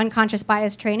bias or unconscious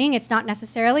bias training, it's not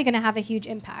necessarily going to have a huge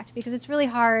impact because it's really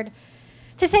hard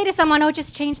to say to someone, oh,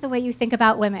 just change the way you think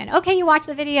about women. Okay, you watch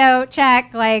the video,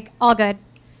 check, like, all good.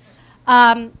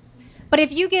 But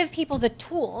if you give people the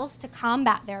tools to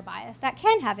combat their bias, that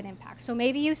can have an impact. So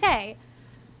maybe you say,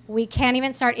 we can't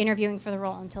even start interviewing for the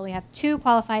role until we have 2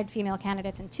 qualified female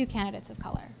candidates and 2 candidates of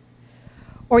color.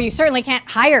 Or you certainly can't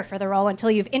hire for the role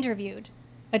until you've interviewed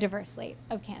a diverse slate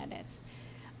of candidates.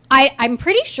 I'm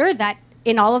pretty sure that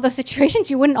in all of those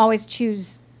situations, you wouldn't always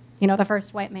choose, the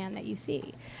first white man that you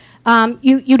see.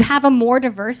 You'd have a more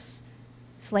diverse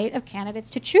slate of candidates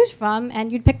to choose from,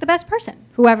 and you'd pick the best person,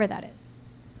 whoever that is.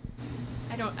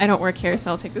 I don't work here,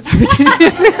 so I'll take this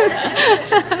opportunity.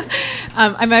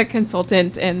 I'm a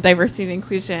consultant in diversity and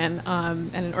inclusion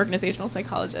and an organizational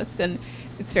psychologist, and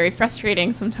it's very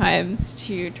frustrating sometimes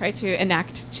to try to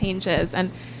enact changes. And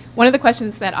one of the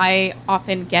questions that I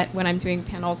often get when I'm doing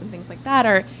panels and things like that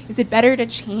are, is it better to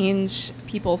change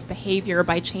people's behavior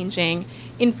by changing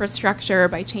infrastructure,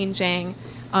 by changing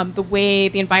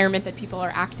the environment that people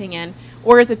are acting in,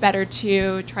 or is it better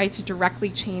to try to directly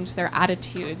change their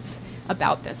attitudes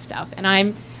about this stuff? And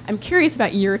I'm curious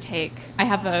about your take. I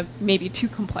have a maybe too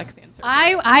complex answer.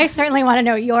 I certainly want to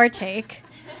know your take.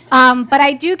 But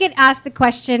I do get asked the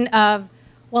question of,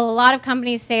 well, a lot of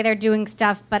companies say they're doing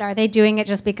stuff, but are they doing it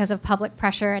just because of public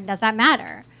pressure, and does that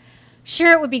matter?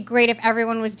 Sure, it would be great if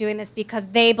everyone was doing this because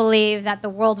they believe that the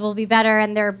world will be better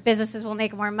and their businesses will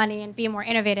make more money and be more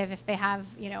innovative if they have,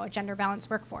 a gender-balanced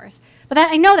workforce. But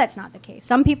I know that's not the case.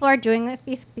 Some people are doing this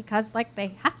because,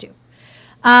 they have to.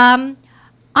 I'm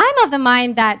of the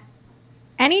mind that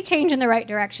any change in the right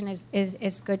direction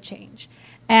is good change.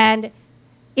 And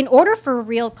in order for a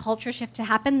real culture shift to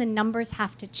happen, the numbers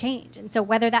have to change. And so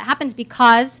whether that happens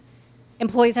because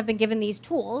employees have been given these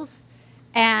tools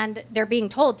and they're being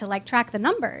told to track the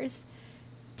numbers,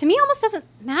 to me almost doesn't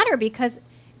matter, because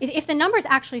if the numbers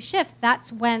actually shift,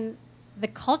 that's when the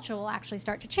culture will actually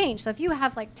start to change. So if you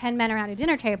have 10 men around a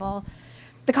dinner table,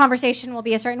 the conversation will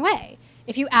be a certain way.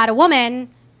 If you add a woman,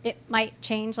 it might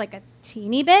change a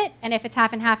teeny bit, and if it's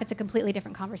half and half, it's a completely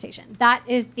different conversation. That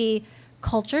is the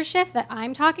culture shift that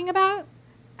I'm talking about.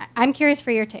 I'm curious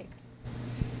for your take.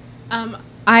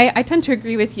 I tend to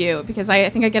agree with you, because I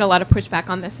think I get a lot of pushback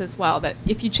on this as well, that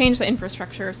if you change the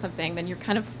infrastructure of something, then you're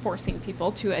kind of forcing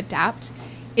people to adapt.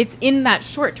 It's in that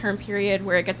short-term period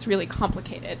where it gets really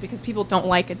complicated, because people don't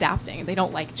like adapting. They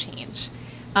don't like change.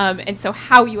 And so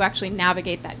how you actually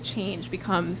navigate that change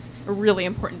becomes a really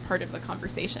important part of the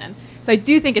conversation. So I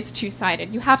do think it's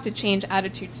two-sided. You have to change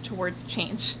attitudes towards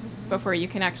change before you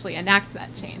can actually enact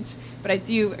that change. But I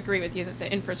do agree with you that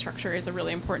the infrastructure is a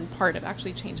really important part of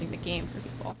actually changing the game for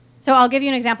people. So I'll give you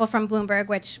an example from Bloomberg,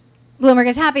 which Bloomberg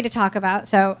is happy to talk about,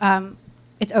 so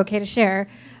it's okay to share.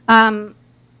 This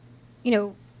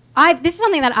is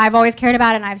something that I've always cared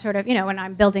about, and I've sort of, when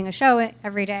I'm building a show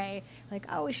every day,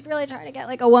 we should really try to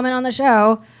get a woman on the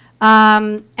show.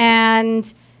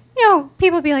 And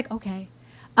people would be like, okay.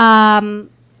 And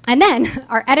then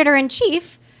our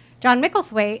editor-in-chief, John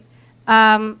Micklethwaite,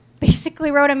 basically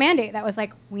wrote a mandate that was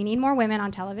we need more women on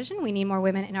television, we need more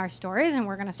women in our stories, and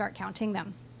we're going to start counting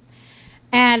them.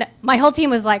 And my whole team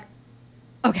was like,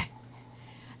 okay.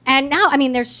 And now,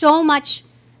 they're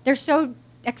so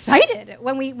excited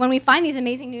when we find these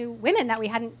amazing new women that we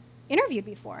hadn't interviewed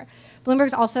before.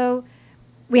 Bloomberg's also,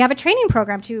 we have a training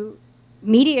program to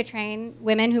media train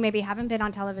women who maybe haven't been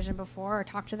on television before or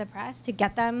talk to the press to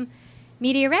get them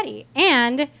media ready.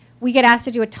 And we get asked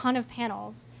to do a ton of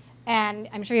panels. And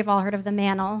I'm sure you've all heard of the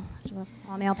Manel, which is an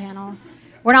all-male panel.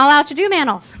 We're not allowed to do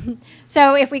Manels.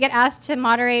 So if we get asked to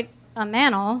moderate a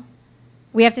Manel,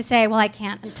 we have to say, well, I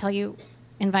can't until you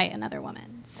invite another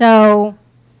woman. So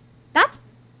that's,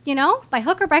 by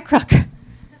hook or by crook.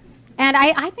 And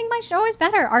I think my show is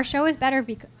better. Our show is better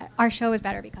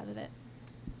because of it.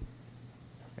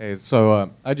 Hey,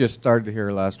 so I just started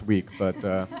here last week, but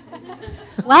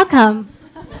welcome.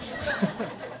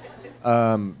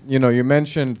 You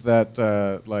mentioned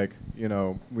that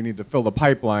we need to fill the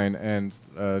pipeline, and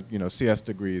CS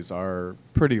degrees are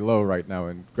pretty low right now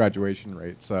in graduation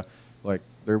rates.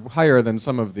 They're higher than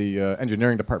some of the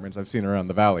engineering departments I've seen around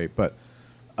the valley, but.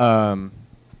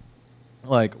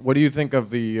 What do you think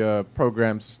of the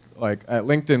programs? At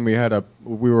LinkedIn,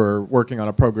 we were working on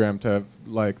a program to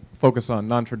focus on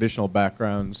non-traditional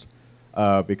backgrounds,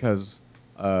 because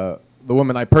the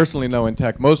women I personally know in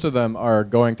tech, most of them are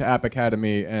going to App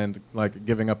Academy and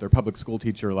giving up their public school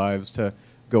teacher lives to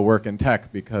go work in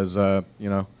tech because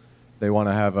they want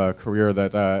to have a career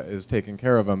that is taking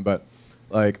care of them. But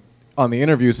on the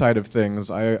interview side of things,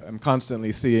 I am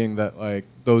constantly seeing that like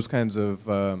those kinds of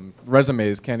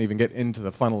resumes can't even get into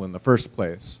the funnel in the first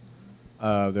place.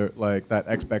 They're like that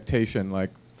expectation.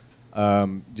 Like,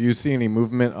 do you see any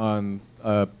movement on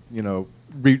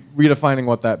redefining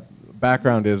what that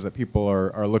background is that people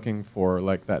are looking for,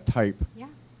 like that type? Yeah.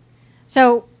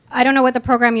 So I don't know what the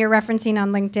program you're referencing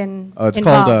on LinkedIn It's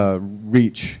involves. called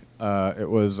Reach. It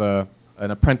was an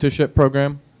apprenticeship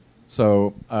program.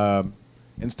 So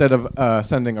instead of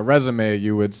sending a resume,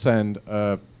 you would send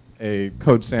a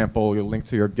code sample, you'll link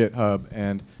to your GitHub,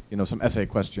 and some essay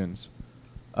questions.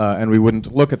 And we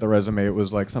wouldn't look at the resume. It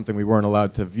was like something we weren't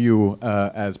allowed to view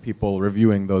as people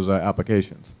reviewing those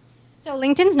applications. So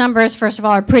LinkedIn's numbers, first of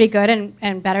all, are pretty good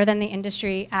and better than the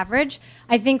industry average.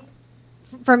 I think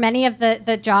for many of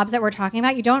the jobs that we're talking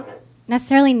about, you don't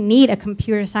necessarily need a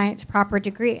computer science proper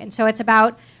degree. And so it's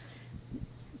about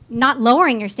not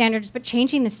lowering your standards, but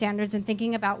changing the standards and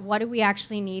thinking about what do we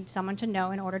actually need someone to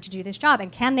know in order to do this job,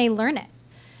 and can they learn it?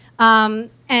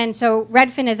 And so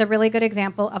Redfin is a really good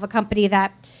example of a company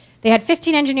that they had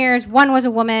 15 engineers, one was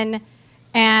a woman,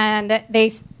 and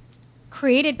they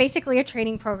created basically a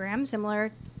training program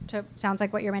similar to, sounds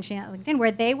like what you're mentioning at LinkedIn,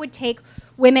 where they would take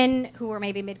women who were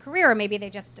maybe mid-career, or maybe they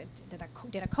just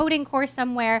did a coding course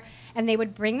somewhere, and they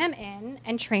would bring them in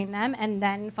and train them and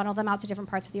then funnel them out to different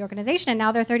parts of the organization, and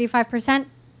now they're 35%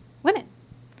 women.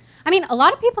 I mean, a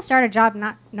lot of people start a job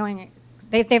not knowing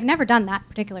it. They've never done that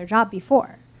particular job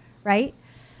before, right?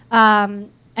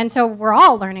 And so we're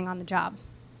all learning on the job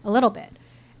a little bit.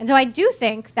 And so I do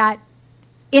think that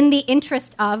in the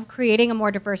interest of creating a more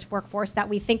diverse workforce that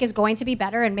we think is going to be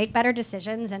better and make better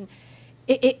decisions, and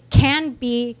it can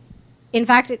be, in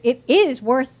fact, it is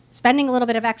worth spending a little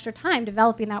bit of extra time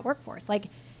developing that workforce. Like,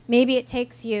 maybe it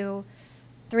takes you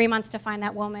 3 months to find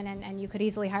that woman, and you could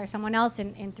easily hire someone else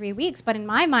in 3 weeks. But in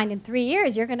my mind, in 3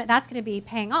 years, that's gonna be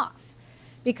paying off.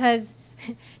 Because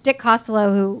Dick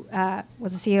Costolo, who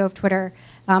was the CEO of Twitter,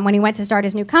 when he went to start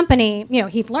his new company,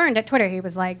 he learned at Twitter, he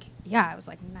was like, yeah, it was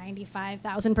like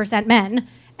 95,000% men,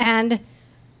 and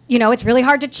it's really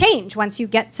hard to change once you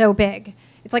get so big.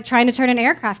 It's like trying to turn an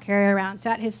aircraft carrier around.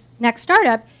 So at his next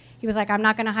startup, he was like, I'm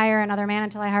not going to hire another man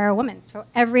until I hire a woman. So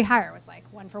every hire was like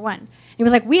 1 for 1. And he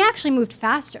was like, we actually moved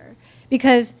faster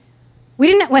because we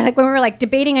didn't, like, when we were like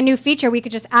debating a new feature, we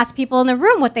could just ask people in the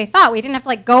room what they thought. We didn't have to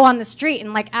like go on the street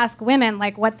and like ask women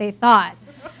like what they thought.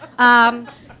 And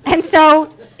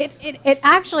so it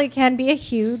actually can be a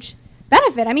huge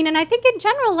benefit. I mean, and I think in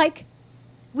general, like,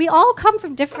 we all come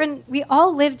from we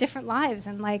all live different lives,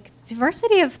 and like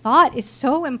diversity of thought is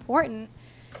so important.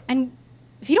 And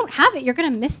if you don't have it, you're going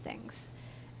to miss things.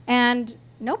 And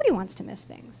nobody wants to miss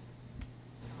things.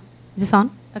 Is this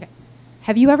on? Okay.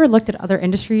 Have you ever looked at other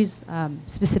industries,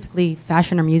 specifically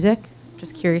fashion or music?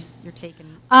 Just curious your take.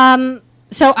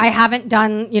 So I haven't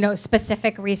done,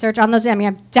 specific research on those. I mean,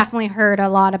 I've definitely heard a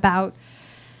lot about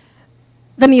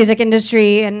the music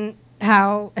industry and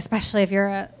how, especially if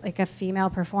you're a female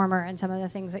performer and some of the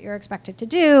things that you're expected to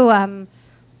do,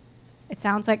 it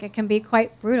sounds like it can be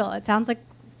quite brutal. It sounds like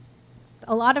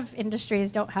a lot of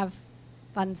industries don't have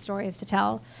fun stories to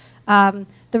tell.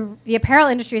 The apparel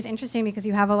industry is interesting because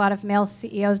you have a lot of male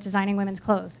CEOs designing women's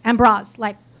clothes and bras.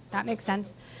 Like, that makes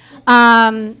sense.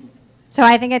 So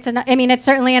I think it's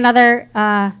certainly another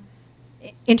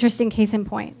interesting case in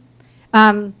point.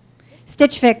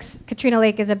 Stitch Fix, Katrina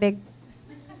Lake is a big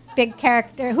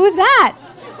character. Who's that?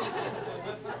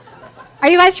 Are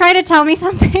you guys trying to tell me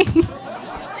something?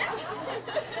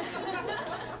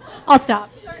 I'll stop.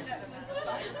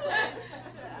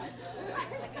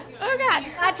 Oh God.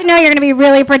 Glad to know you're going to be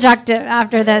really productive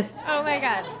after this. Oh my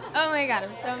God,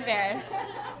 I'm so embarrassed.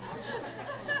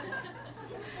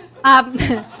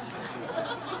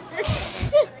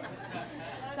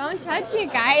 Don't judge me,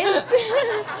 guys.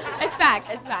 It's back.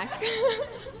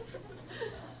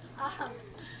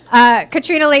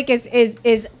 Katrina Lake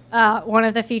is one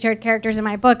of the featured characters in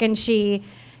my book, and she's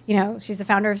the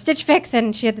founder of Stitch Fix,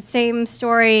 and she had the same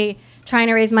story trying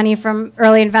to raise money from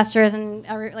early investors, and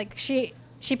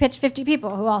she pitched 50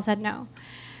 people who all said no.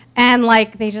 And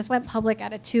they just went public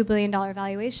at a $2 billion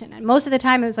valuation. And most of the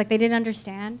time it was like they didn't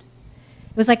understand.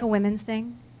 It was like a women's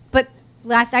thing. But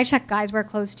last I checked, guys wear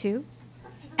clothes too.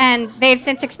 And they've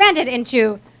since expanded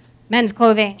into men's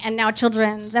clothing and now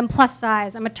children's and plus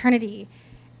size and maternity.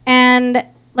 And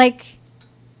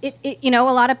a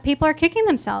lot of people are kicking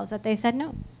themselves that they said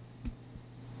no.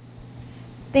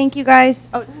 Thank you, guys.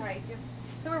 Oh, sorry.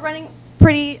 So we're running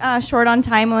pretty short on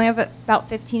time. We only have about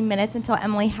 15 minutes until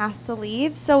Emily has to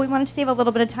leave. So we wanted to save a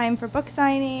little bit of time for book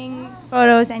signing,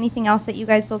 photos, anything else that you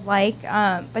guys would like.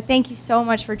 But thank you so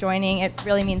much for joining. It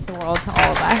really means the world to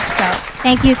all of us. So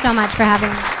Thank you so much for having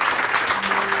me.